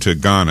 Moving on to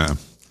Ghana.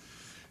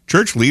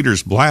 Church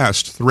leaders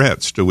blast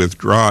threats to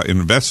withdraw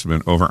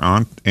investment over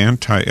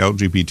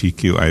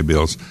anti-LGBTQI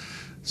bills.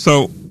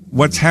 So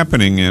what's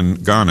happening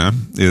in Ghana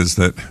is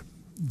that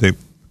they've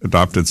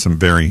adopted some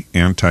very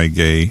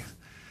anti-gay,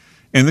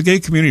 and the gay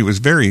community was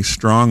very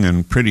strong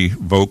and pretty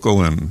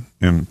vocal and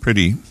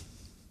pretty,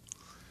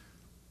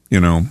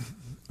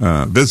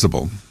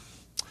 visible.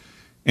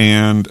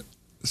 And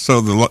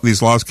so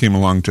these laws came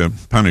along to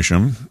punish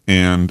them,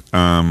 and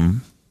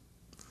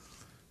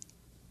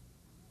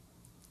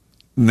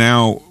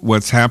now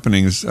what's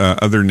happening is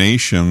other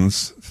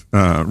nations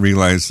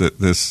realize that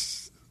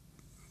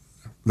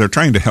they're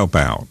trying to help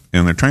out,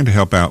 and they're trying to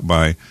help out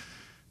by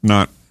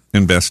not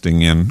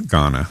investing in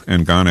Ghana.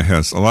 And Ghana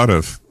has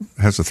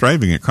a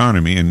thriving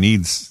economy and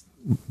needs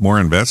more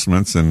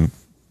investments and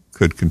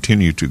could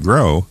continue to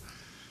grow.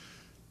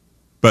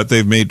 But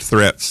they've made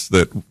threats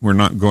that we're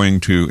not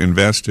going to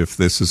invest if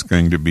this is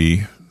going to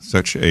be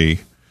such a,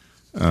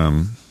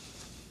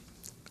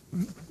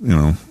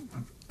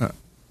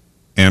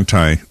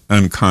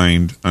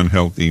 unkind,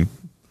 unhealthy.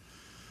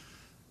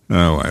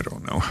 I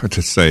don't know what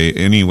to say.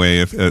 Anyway,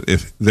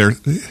 if there,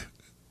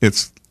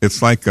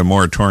 it's like a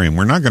moratorium.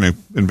 We're not going to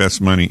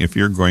invest money if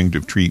you're going to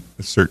treat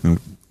a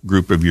certain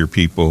group of your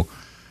people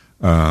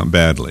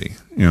badly.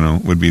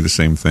 Would be the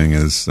same thing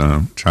as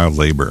child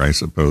labor, I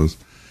suppose.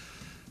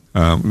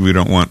 We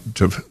don't want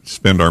to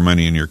spend our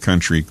money in your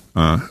country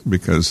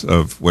because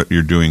of what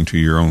you're doing to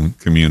your own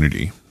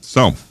community.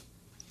 So,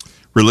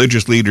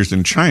 religious leaders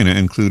in China,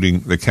 including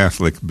the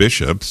Catholic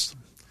bishops,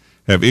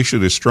 have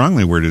issued a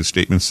strongly worded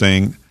statement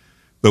saying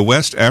The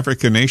West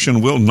African nation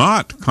will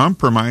not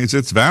compromise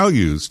its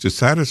values to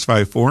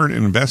satisfy foreign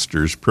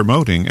investors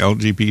promoting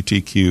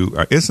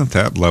LGBTQ. Isn't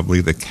that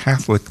lovely? The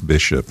Catholic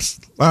bishops.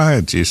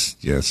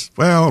 Yes.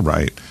 Well,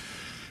 right.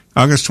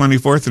 August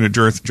 24th, in a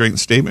joint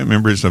statement,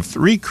 members of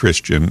 3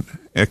 Christian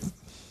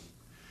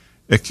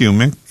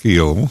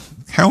ecumenical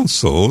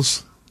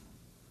councils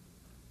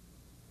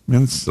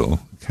in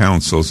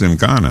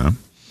Ghana,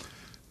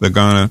 the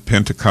Ghana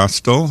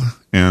Pentecostal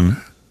and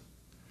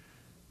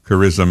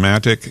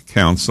Charismatic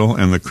Council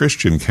and the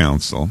Christian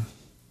Council,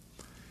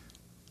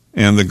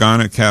 and the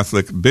Ghana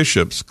Catholic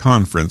Bishops'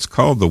 Conference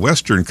called the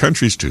Western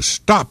countries to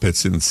stop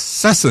its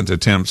incessant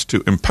attempts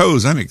to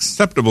impose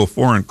unacceptable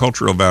foreign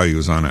cultural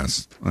values on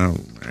us. Well,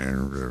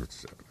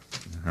 that's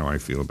how I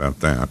feel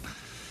about that.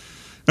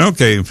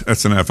 Okay,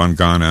 that's enough on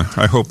Ghana.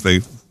 I hope they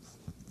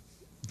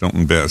don't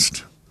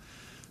invest,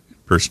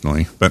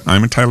 personally, but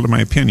I'm entitled to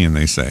my opinion,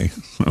 they say.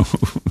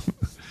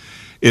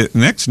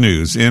 Next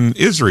news, in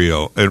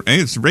Israel, an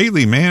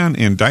Israeli man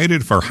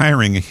indicted for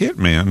hiring a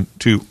hitman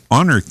to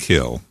honor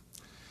kill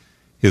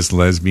his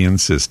lesbian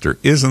sister.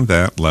 Isn't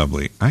that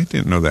lovely? I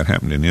didn't know that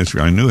happened in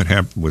Israel. I knew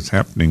it was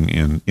happening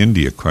in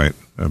India quite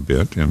a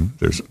bit, and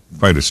there's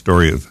quite a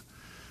story of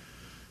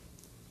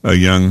a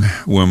young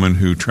woman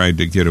who tried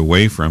to get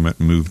away from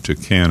it, moved to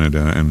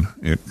Canada, and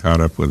it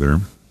caught up with her,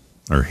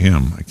 or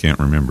him, I can't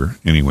remember.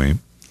 Anyway,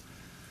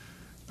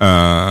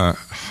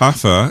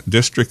 Haifa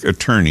District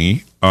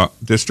Attorney's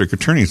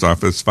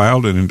Office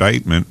filed an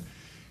indictment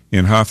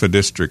in Haifa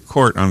District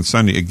Court on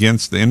Sunday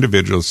against the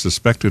individual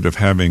suspected of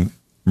having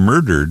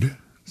murdered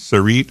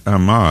Sarit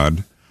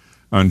Ahmad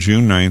on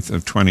June 9th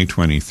of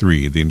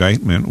 2023. The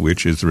indictment,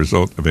 which is the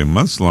result of a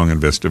months-long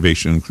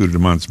investigation, included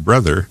Ahmad's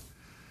brother,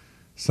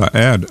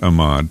 Saad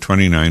Ahmad,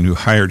 29, who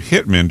hired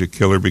hitmen to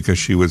kill her because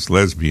she was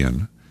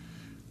lesbian.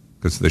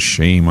 Because the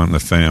shame on the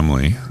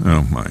family.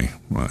 Oh, my.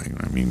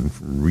 I mean,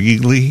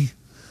 really?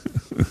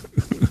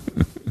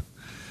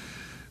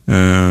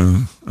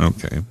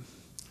 Okay.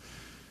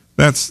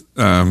 That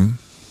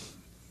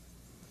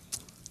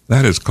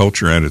is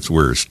culture at its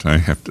worst, I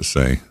have to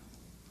say.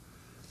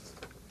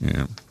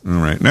 Yeah.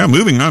 All right. Now,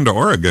 moving on to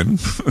Oregon.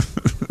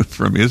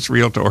 From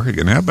Israel to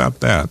Oregon. How about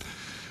that?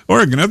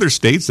 Oregon, other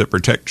states that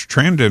protect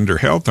transgender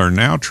health are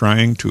now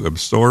trying to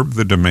absorb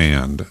the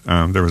demand.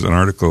 There was an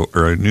article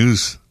or a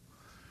news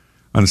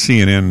on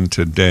CNN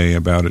today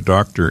about a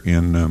doctor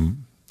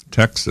in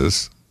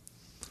Texas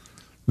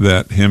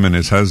that him and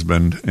his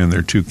husband and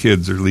their 2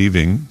 kids are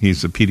leaving.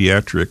 He's a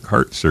pediatric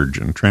heart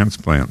surgeon,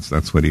 transplants.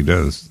 That's what he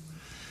does.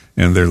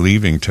 And they're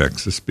leaving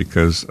Texas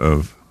because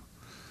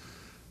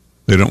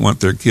they don't want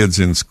their kids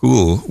in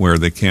school where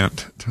they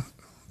can't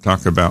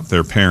talk about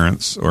their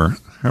parents or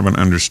have an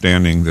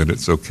understanding that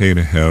it's okay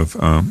to have,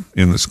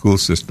 in the school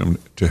system,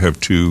 to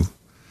have 2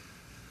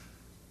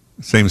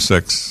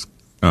 same-sex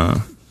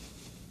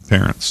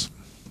parents.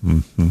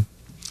 Mm-hmm.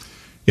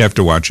 You have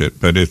to watch it,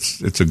 but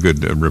it's a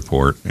good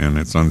report, and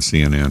it's on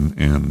CNN,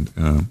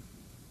 and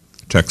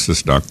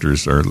Texas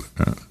doctors are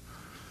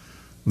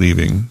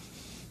leaving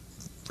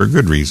for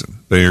good reason.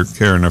 They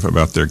care enough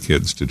about their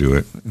kids to do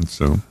it, and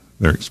so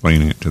they're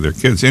explaining it to their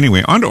kids.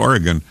 Anyway, on to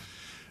Oregon.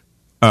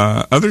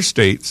 Other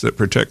states that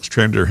protect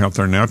transgender health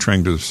are now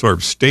trying to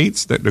absorb.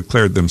 States that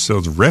declared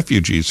themselves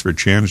refugees for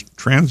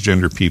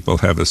transgender people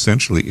have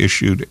essentially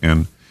issued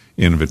an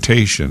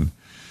invitation.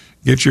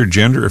 Get your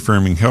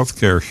gender-affirming health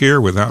care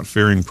here without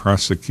fearing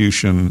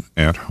prosecution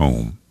at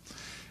home.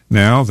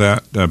 Now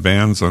that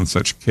bans on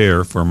such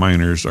care for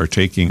minors are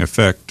taking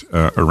effect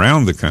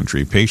around the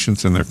country,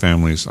 patients and their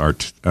families are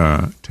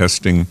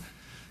testing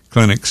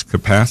clinics'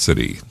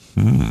 capacity.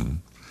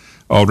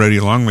 Already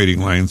long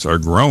waiting lines are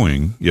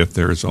growing, yet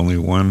there is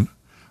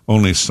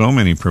only so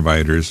many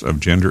providers of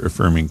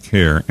gender-affirming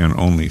care and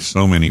only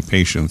so many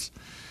patients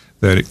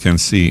that it can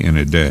see in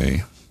a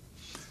day.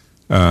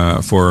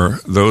 For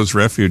those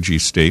refugee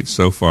states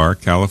so far,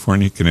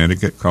 California,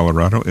 Connecticut,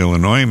 Colorado,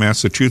 Illinois,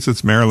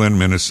 Massachusetts, Maryland,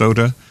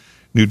 Minnesota,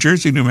 New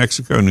Jersey, New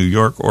Mexico, New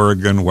York,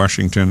 Oregon,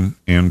 Washington,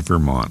 and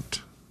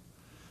Vermont,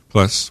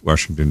 plus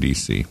Washington,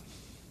 D.C.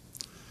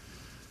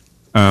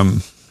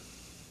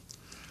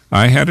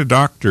 I had a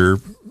doctor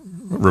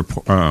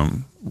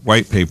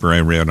white paper I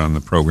read on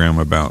the program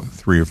about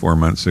 3 or 4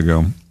 months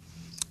ago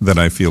that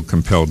I feel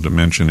compelled to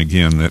mention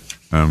again, that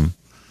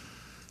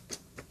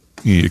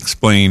he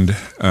explained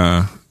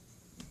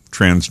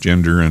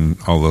transgender and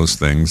all those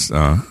things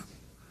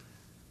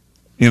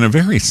in a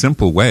very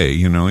simple way.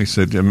 You know, he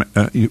said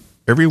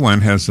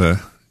everyone has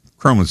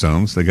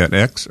chromosomes. They got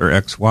X or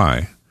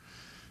XY.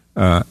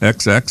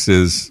 XX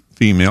is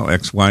female,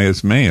 XY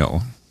is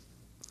male.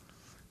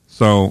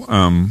 So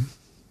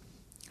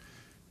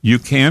you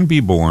can be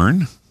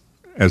born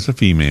as a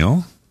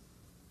female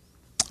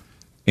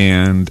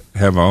and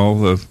have all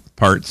the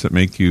parts that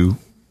make you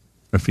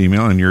a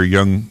female, and you're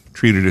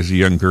treated as a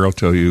young girl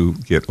till you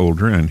get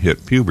older and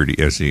hit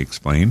puberty, as he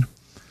explained.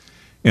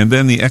 And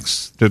then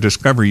to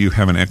discover you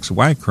have an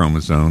XY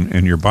chromosome,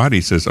 and your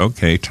body says,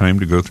 okay, time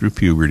to go through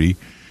puberty,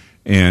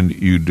 and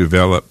you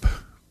develop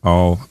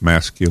all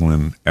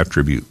masculine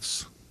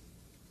attributes.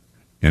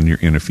 and you're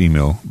in a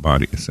female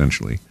body,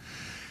 essentially.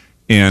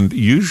 And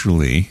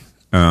usually,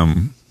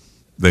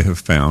 they have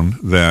found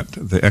that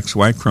the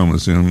XY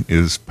chromosome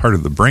is part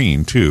of the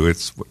brain, too.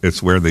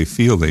 It's where they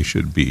feel they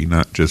should be,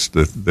 not just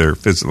their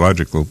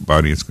physiological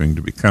body is going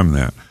to become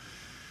that.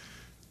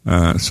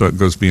 So it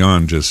goes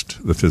beyond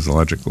just the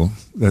physiological.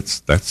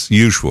 That's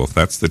usual.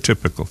 That's the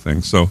typical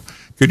thing. So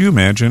could you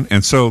imagine?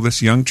 And so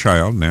this young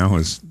child now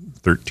is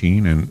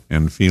 13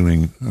 and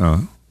feeling,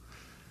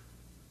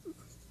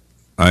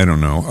 I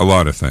don't know, a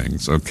lot of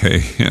things,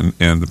 okay?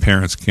 And the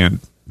parents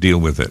can't deal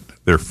with it.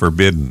 They're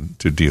forbidden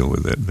to deal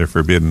with it. They're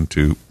forbidden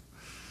to.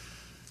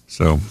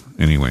 So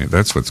anyway,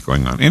 that's what's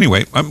going on.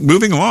 Anyway,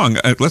 moving along.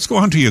 Let's go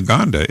on to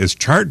Uganda. Is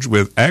charged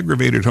with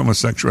aggravated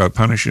homosexuality,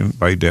 punishment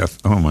by death.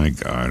 Oh my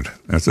God,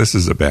 this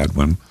is a bad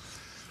one.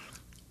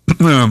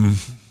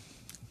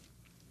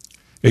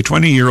 A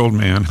 20-year-old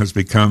man has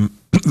become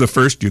the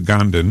first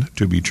Ugandan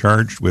to be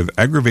charged with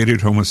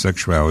aggravated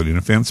homosexuality, an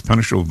offense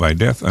punishable by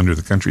death under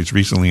the country's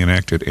recently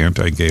enacted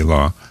anti-gay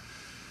law.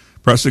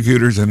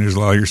 Prosecutors and his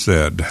lawyer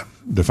said,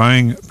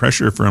 defying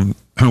pressure from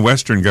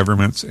Western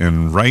governments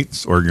and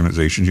rights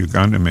organizations,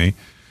 Uganda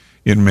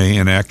in May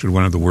enacted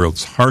one of the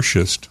world's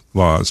harshest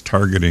laws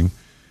targeting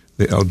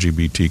the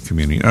LGBT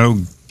community.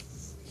 Oh,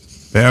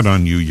 bad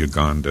on you,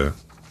 Uganda.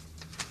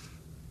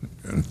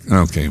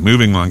 Okay,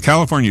 moving on.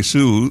 California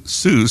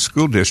sues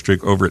school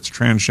district over its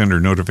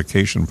transgender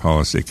notification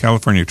policy.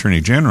 California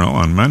Attorney General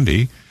on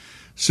Monday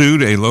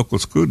sued a local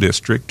school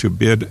district to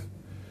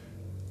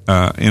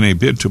in a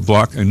bid to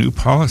block a new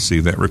policy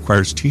that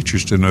requires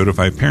teachers to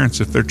notify parents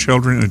if their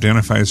children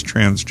identify as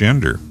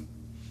transgender.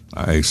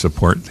 I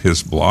support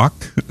his block.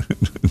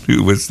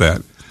 Who was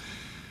that?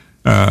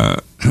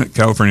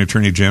 California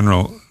Attorney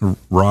General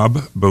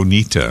Rob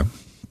Bonita.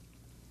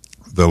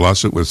 The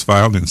lawsuit was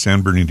filed in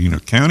San Bernardino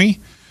County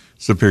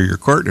Superior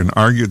Court and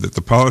argued that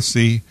the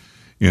policy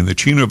in the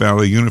Chino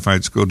Valley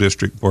Unified School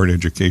District Board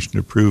Education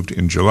approved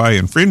in July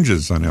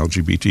infringes on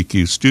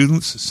LGBTQ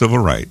students' civil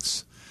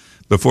rights.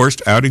 The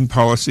forced outing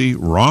policy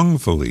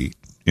wrongfully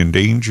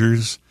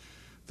endangers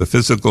the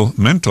physical,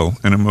 mental,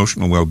 and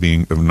emotional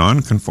well-being of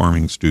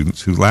non-conforming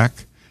students who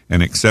lack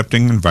an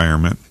accepting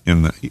environment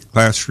in the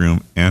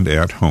classroom and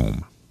at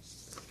home.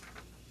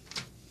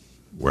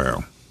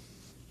 Wow.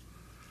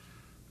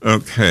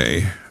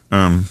 Okay.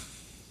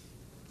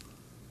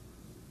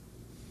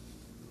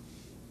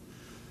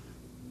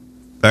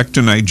 Back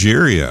to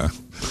Nigeria.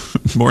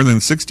 More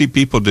than 60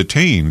 people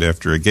detained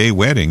after a gay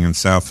wedding in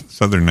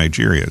southern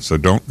Nigeria. So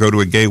don't go to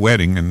a gay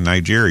wedding in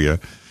Nigeria.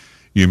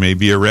 You may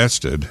be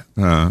arrested.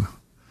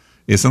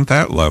 Isn't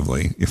that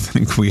lovely? You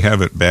think we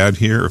have it bad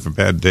here, or a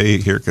bad day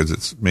here because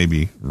it's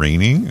maybe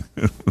raining?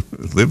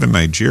 Live in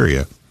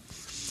Nigeria.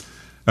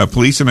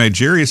 Police in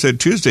Nigeria said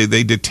Tuesday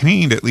they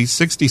detained at least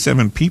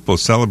 67 people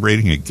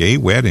celebrating a gay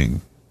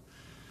wedding.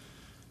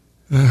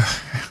 I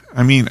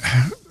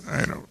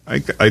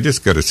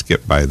just got to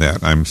skip by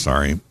that. I'm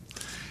sorry.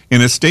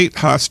 In a state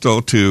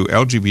hostile to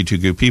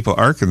LGBTQ people,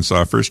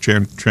 Arkansas, first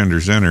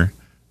transgender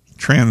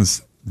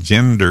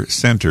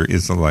center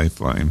is the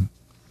lifeline.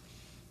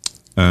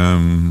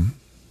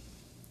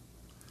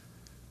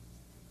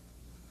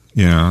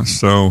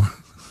 So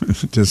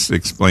it just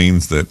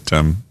explains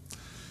that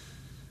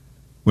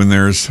when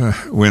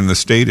the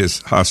state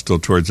is hostile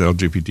towards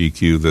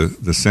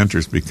LGBTQ, the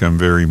centers become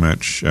very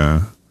much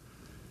a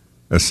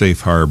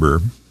safe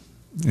harbor,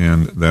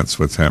 and that's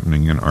what's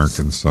happening in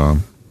Arkansas.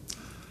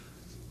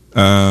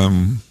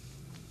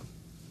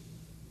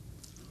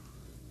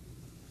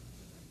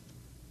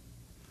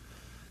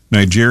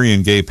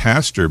 Nigerian gay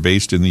pastor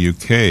based in the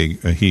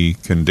UK, he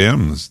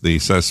condemns the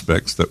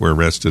suspects that were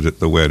arrested at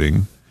the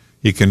wedding.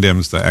 He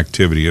condemns the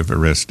activity of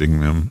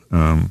arresting them.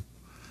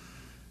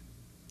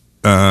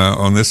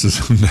 This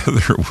is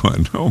another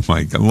one. Oh,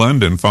 my God.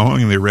 London,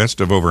 following the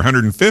arrest of over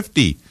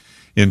 150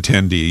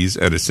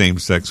 attendees at a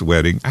same-sex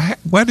wedding.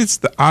 What is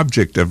the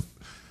object of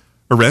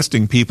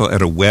arresting people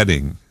at a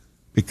wedding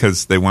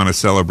because they want to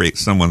celebrate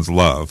someone's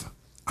love?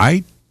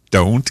 I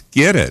don't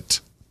get it.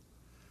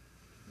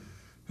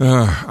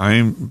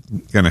 I'm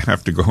going to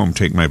have to go home and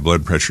take my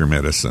blood pressure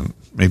medicine,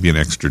 maybe an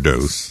extra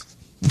dose.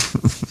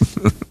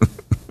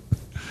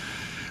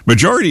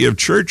 Majority of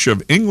Church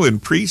of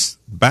England priests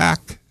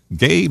back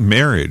gay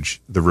marriage,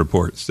 the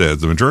report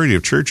says. The majority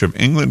of Church of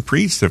England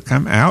priests have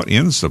come out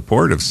in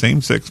support of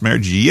same-sex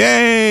marriage.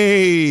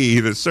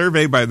 Yay! The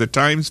survey by the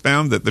Times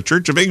found that the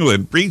Church of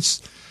England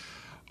priests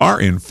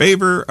are in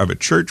favor of a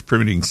church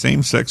permitting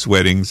same-sex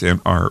weddings and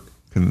are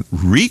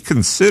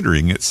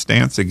reconsidering its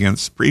stance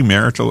against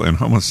premarital and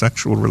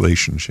homosexual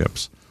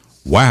relationships.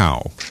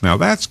 Wow. Now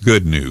that's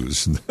good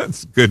news.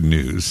 That's good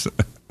news.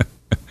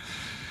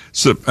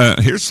 So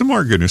here's some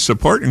more good news.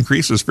 Support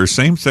increases for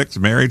same-sex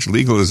marriage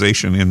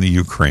legalization in the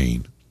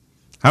Ukraine.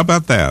 How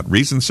about that?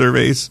 Recent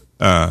surveys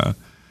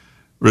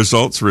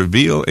results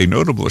reveal a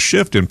notable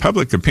shift in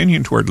public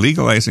opinion toward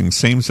legalizing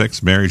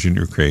same-sex marriage in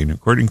Ukraine.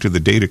 According to the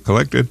data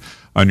collected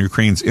on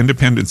Ukraine's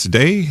Independence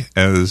Day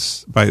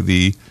as by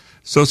the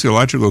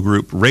sociological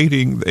group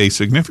rating, a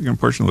significant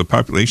portion of the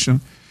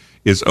population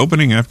is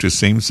opening up to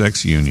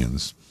same-sex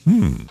unions.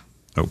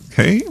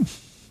 Okay.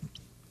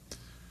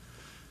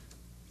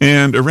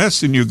 And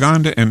arrests in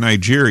Uganda and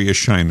Nigeria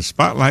shine a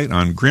spotlight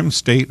on grim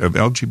state of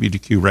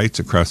LGBTQ rights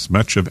across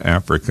much of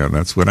Africa.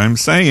 That's what I'm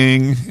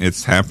saying.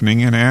 It's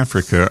happening in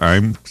Africa.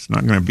 It's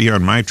not going to be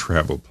on my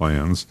travel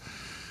plans.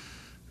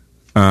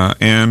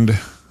 And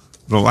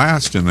the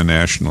last in the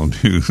national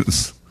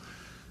news.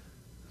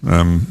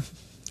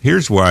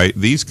 Here's why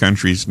these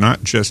countries,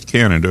 not just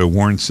Canada,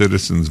 warn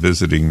citizens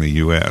visiting the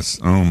U.S.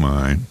 Oh,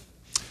 my.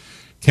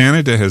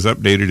 Canada has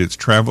updated its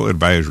travel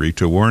advisory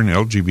to warn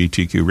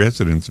LGBTQ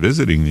residents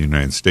visiting the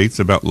United States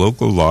about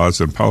local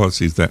laws and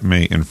policies that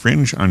may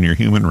infringe on your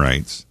human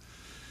rights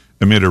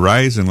amid a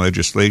rise in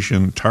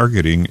legislation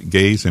targeting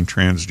gays and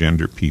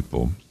transgender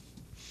people,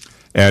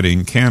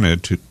 adding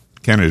Canada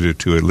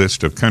to a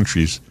list of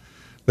countries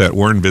that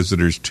warn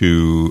visitors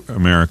to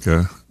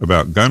America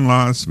about gun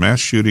laws,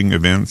 mass shooting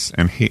events,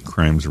 and hate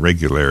crimes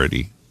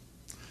regularity,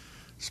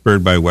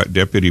 spurred by what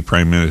Deputy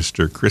Prime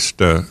Minister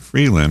Chrystia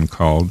Freeland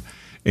called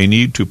a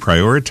need to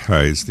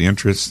prioritize the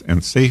interests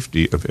and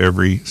safety of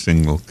every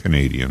single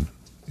Canadian.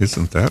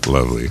 Isn't that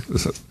lovely?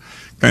 It's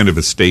kind of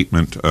a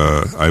statement,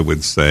 I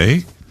would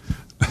say.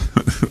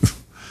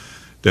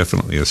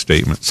 Definitely a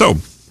statement. So,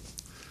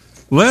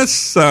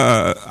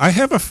 I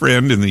have a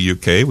friend in the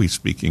UK,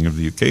 speaking of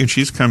the UK, and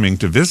she's coming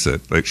to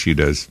visit, like she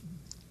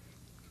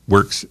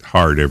works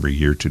hard every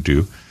year to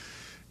do.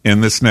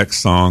 And this next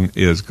song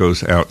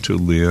goes out to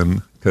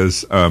Lynn,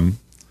 because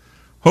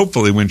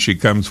hopefully when she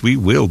comes, we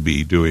will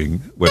be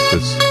doing what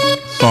this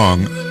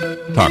song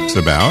talks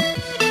about.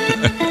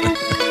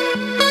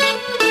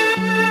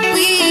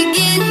 We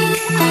get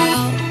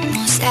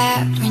almost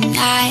every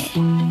night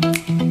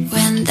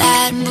when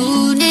that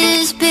moon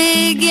is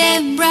big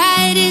and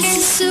bright. It's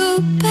a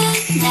supernatural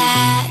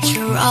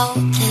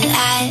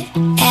delight.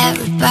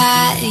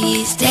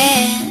 Everybody's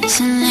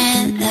dancing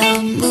in the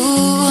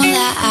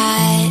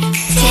moonlight,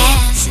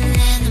 dancing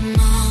in the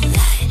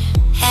moonlight.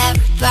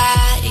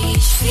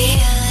 Everybody's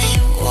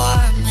feeling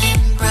warm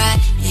and bright.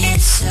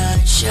 It's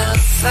such a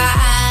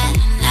fine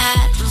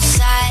natural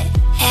sight.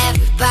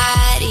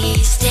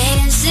 Everybody's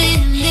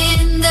dancing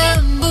in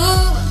the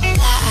moonlight,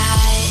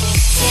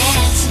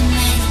 dancing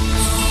in the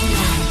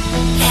moonlight.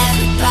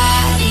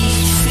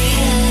 Everybody's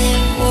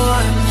feeling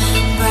warm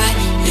and bright.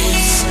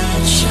 It's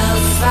such a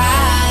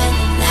fine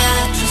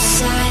natural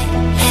sight.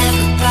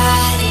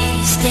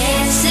 Everybody's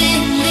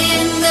dancing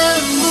in the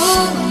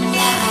moonlight.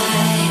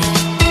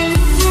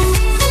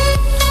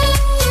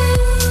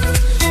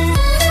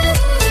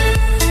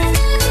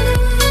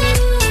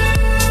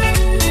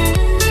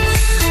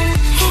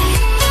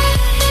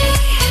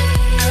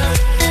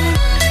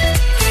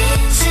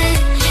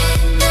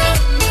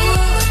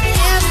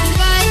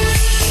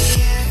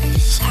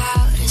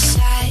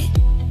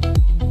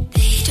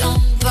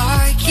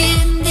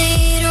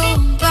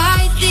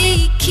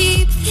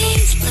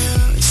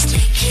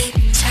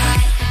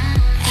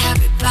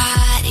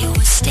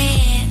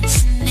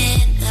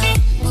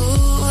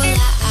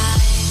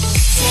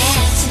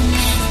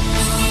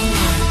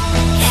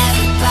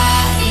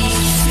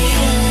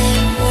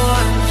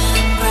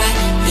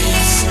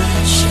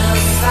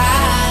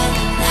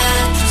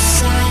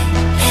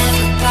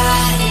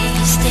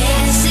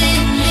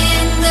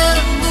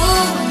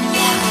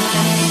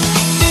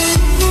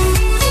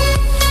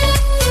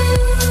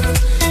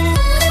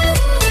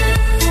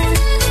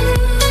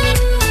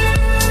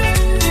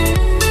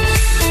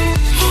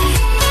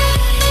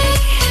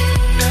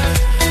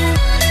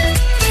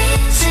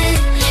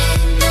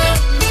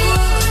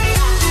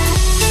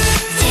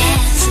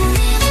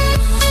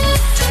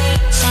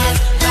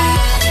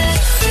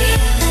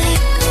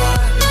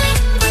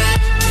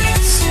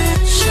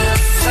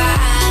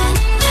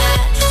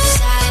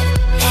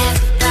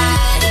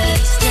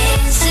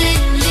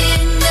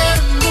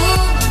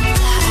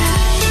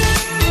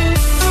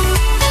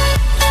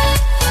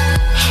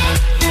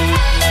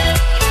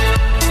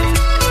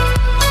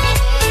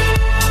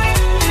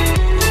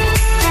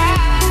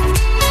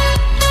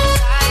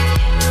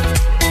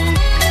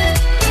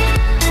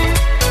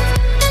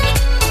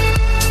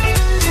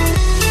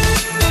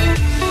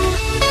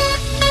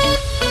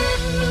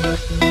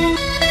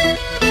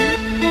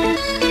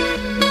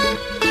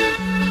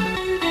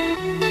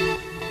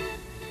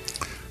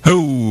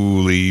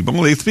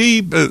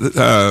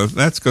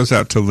 That goes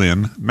out to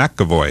Lynn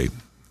McAvoy.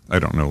 I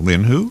don't know.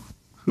 Lynn who?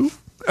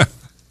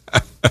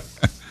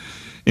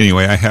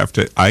 Anyway,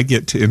 I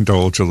get to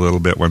indulge a little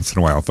bit once in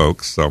a while,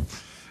 folks. So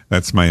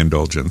that's my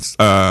indulgence.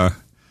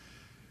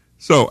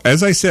 So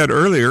as I said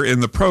earlier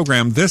in the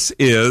program, this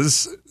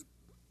is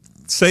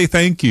say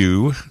thank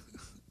you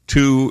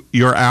to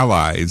your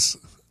allies,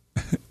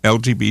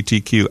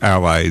 LGBTQ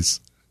allies,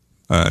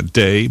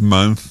 day,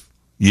 month,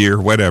 year,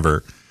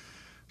 whatever.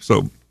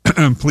 So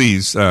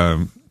please,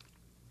 the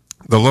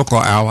local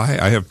ally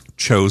I have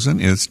chosen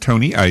is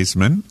Tony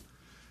Eisman,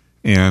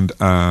 and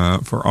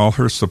for all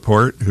her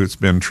support, who's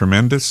been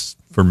tremendous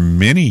for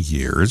many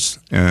years,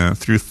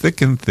 through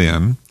thick and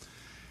thin.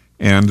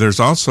 And there's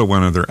also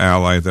one other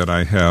ally that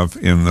I have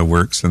in the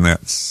works, and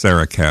that's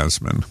Sarah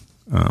Kasman.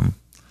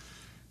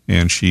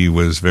 And she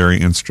was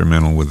very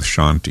instrumental with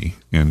Shanti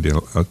and did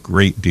a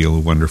great deal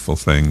of wonderful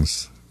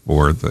things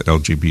for the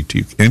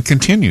LGBT, and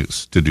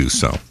continues to do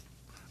so,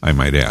 I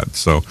might add.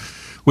 So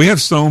we have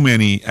so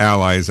many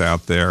allies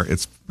out there,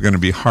 it's going to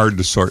be hard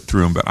to sort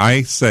through them. But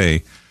I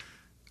say,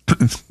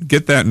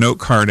 get that note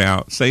card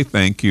out, say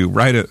thank you,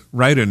 write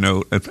a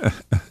note.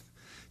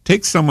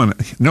 Take someone.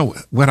 No,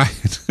 what I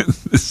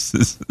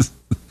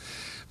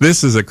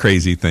this is a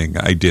crazy thing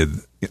I did.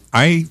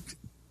 I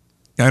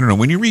don't know,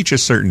 when you reach a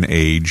certain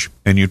age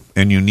and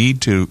you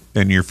need to,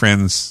 and your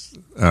friends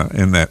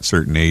in that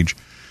certain age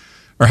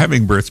are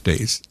having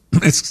birthdays,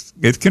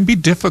 it can be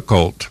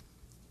difficult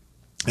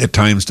at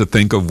times to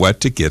think of what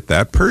to get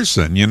that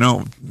person. You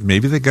know,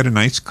 maybe they got a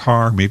nice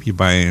car, maybe you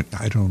buy,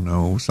 I don't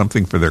know,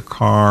 something for their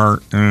car,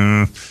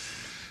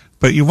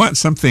 but you want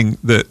something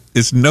that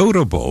is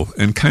notable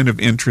and kind of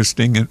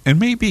interesting and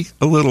maybe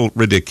a little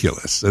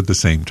ridiculous at the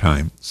same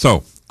time.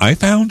 So I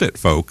found it,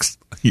 folks.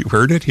 You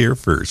heard it here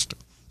first.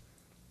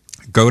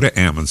 Go to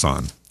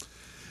Amazon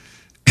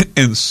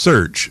and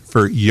search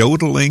for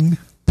yodeling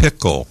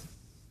pickle.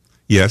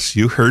 Yes,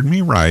 you heard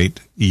me right.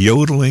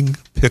 Yodeling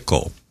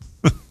pickle.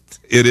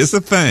 It is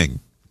a thing.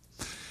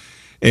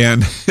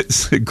 And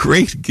it's a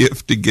great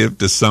gift to give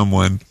to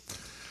someone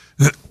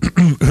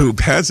who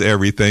has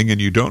everything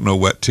and you don't know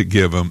what to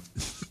give them.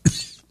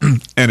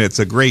 And it's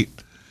a great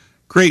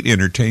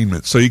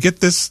entertainment. So you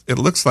get this, it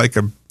looks like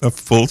a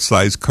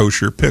full-size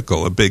kosher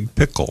pickle, a big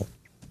pickle.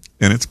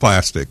 And it's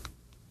plastic,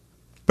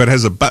 but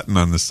has a button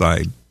on the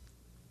side.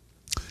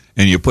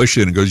 And you push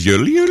it and it goes,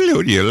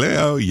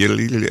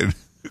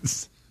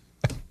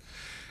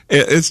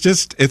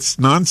 it's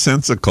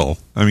nonsensical.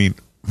 I mean,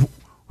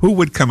 who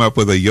would come up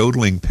with a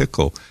yodeling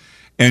pickle?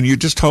 And you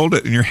just hold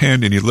it in your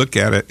hand and you look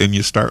at it and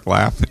you start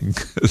laughing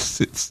because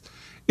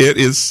it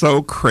is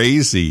so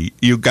crazy.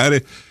 You got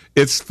to,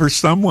 it's for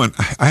someone.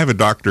 I have a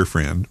doctor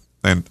friend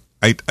and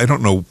I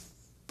don't know,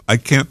 I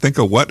can't think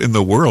of what in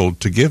the world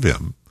to give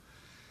him.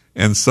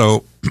 And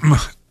so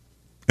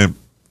and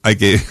I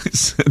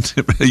sent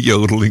him a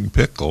yodeling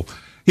pickle.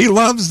 He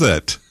loves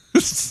it.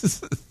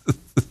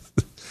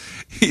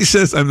 He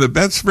says, I'm the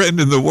best friend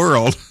in the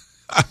world.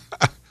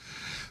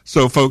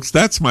 So, folks,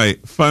 that's my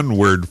fun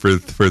word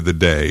for the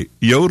day.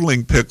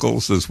 Yodeling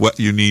pickles is what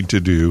you need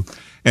to do.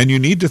 And you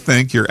need to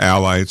thank your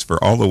allies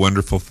for all the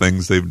wonderful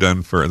things they've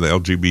done for the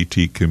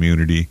LGBT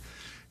community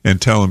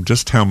and tell them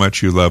just how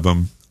much you love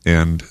them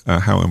and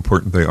how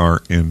important they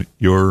are in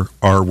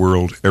our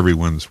world,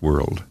 everyone's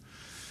world.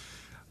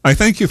 I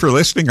thank you for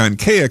listening on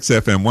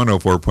KXFM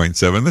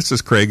 104.7. This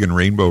is Craig and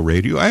Rainbow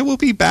Radio. I will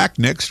be back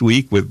next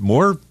week with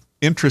more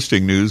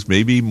interesting news,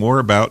 maybe more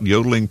about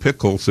yodeling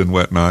pickles and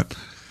whatnot.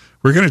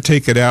 We're going to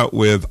take it out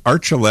with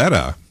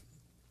Archuleta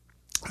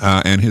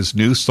and his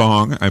new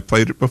song. I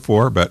played it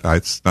before, but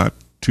it's not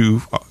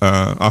too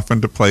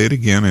often to play it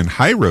again. In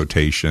High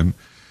Rotation,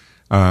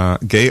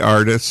 gay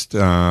artist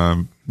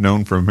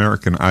known for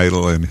American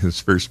Idol, and his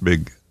first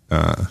big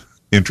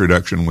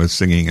introduction was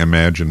singing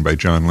Imagine by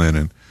John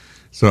Lennon.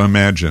 So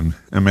imagine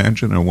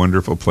a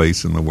wonderful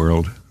place in the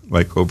world,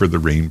 like over the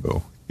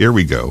rainbow. Here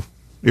we go.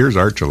 Here's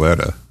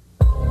Archuleta.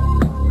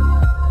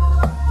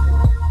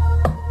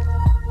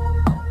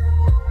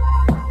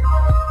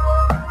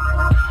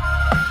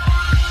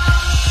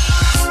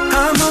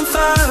 I'm on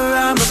fire,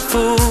 I'm a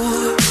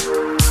fool.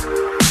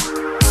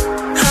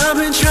 I've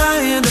been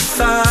trying to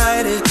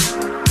fight it.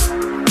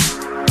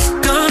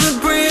 Gonna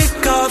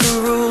break all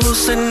the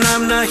rules, and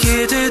I'm not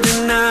here to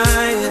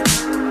deny it.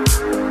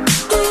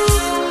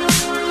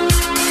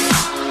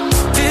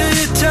 Feel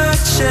your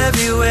touch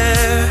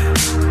everywhere.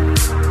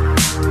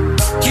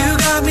 You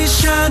got me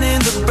shining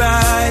the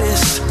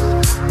brightest.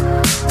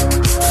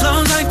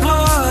 Flows like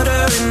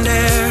water and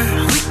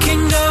air. We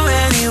can go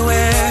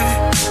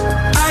anywhere.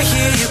 I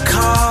hear you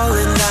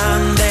calling,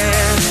 I'm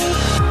there.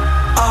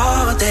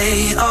 All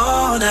day,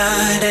 all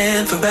night,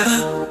 and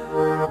forever.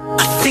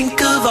 I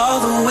think of all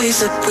the ways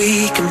that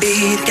we can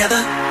be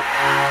together.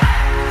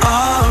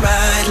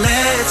 Alright,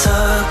 let's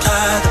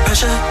apply the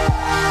pressure.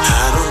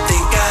 I don't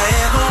think I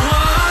ever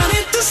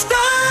wanted to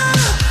stop.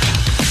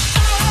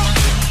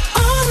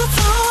 On the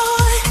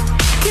floor,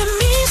 give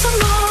me some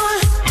more.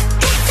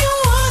 If you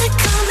want it,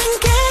 come and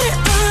get it,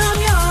 I'm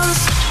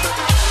yours.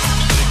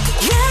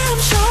 Yeah,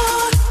 I'm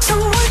sure. So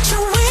what you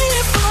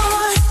waiting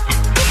for?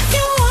 If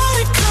you want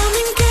it, come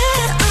and get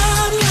it,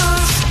 I'm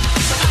yours.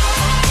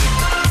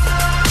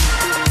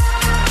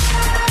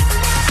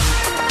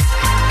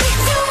 If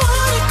you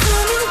want it,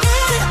 come and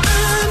get it,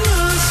 I'm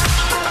yours.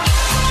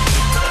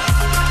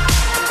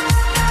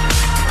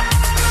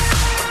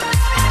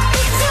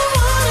 If you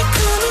want it,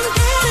 come and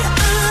get it,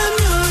 I'm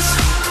yours.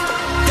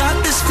 Got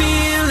this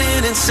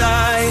feeling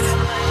inside.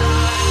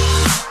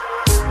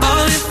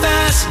 Falling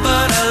fast,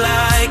 but I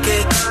like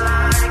it.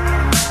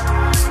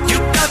 You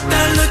got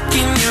that look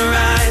in your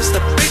eyes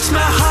that breaks my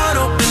heart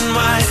open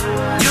wide.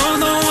 You're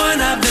the one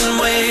I've been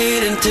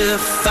waiting to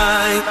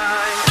find.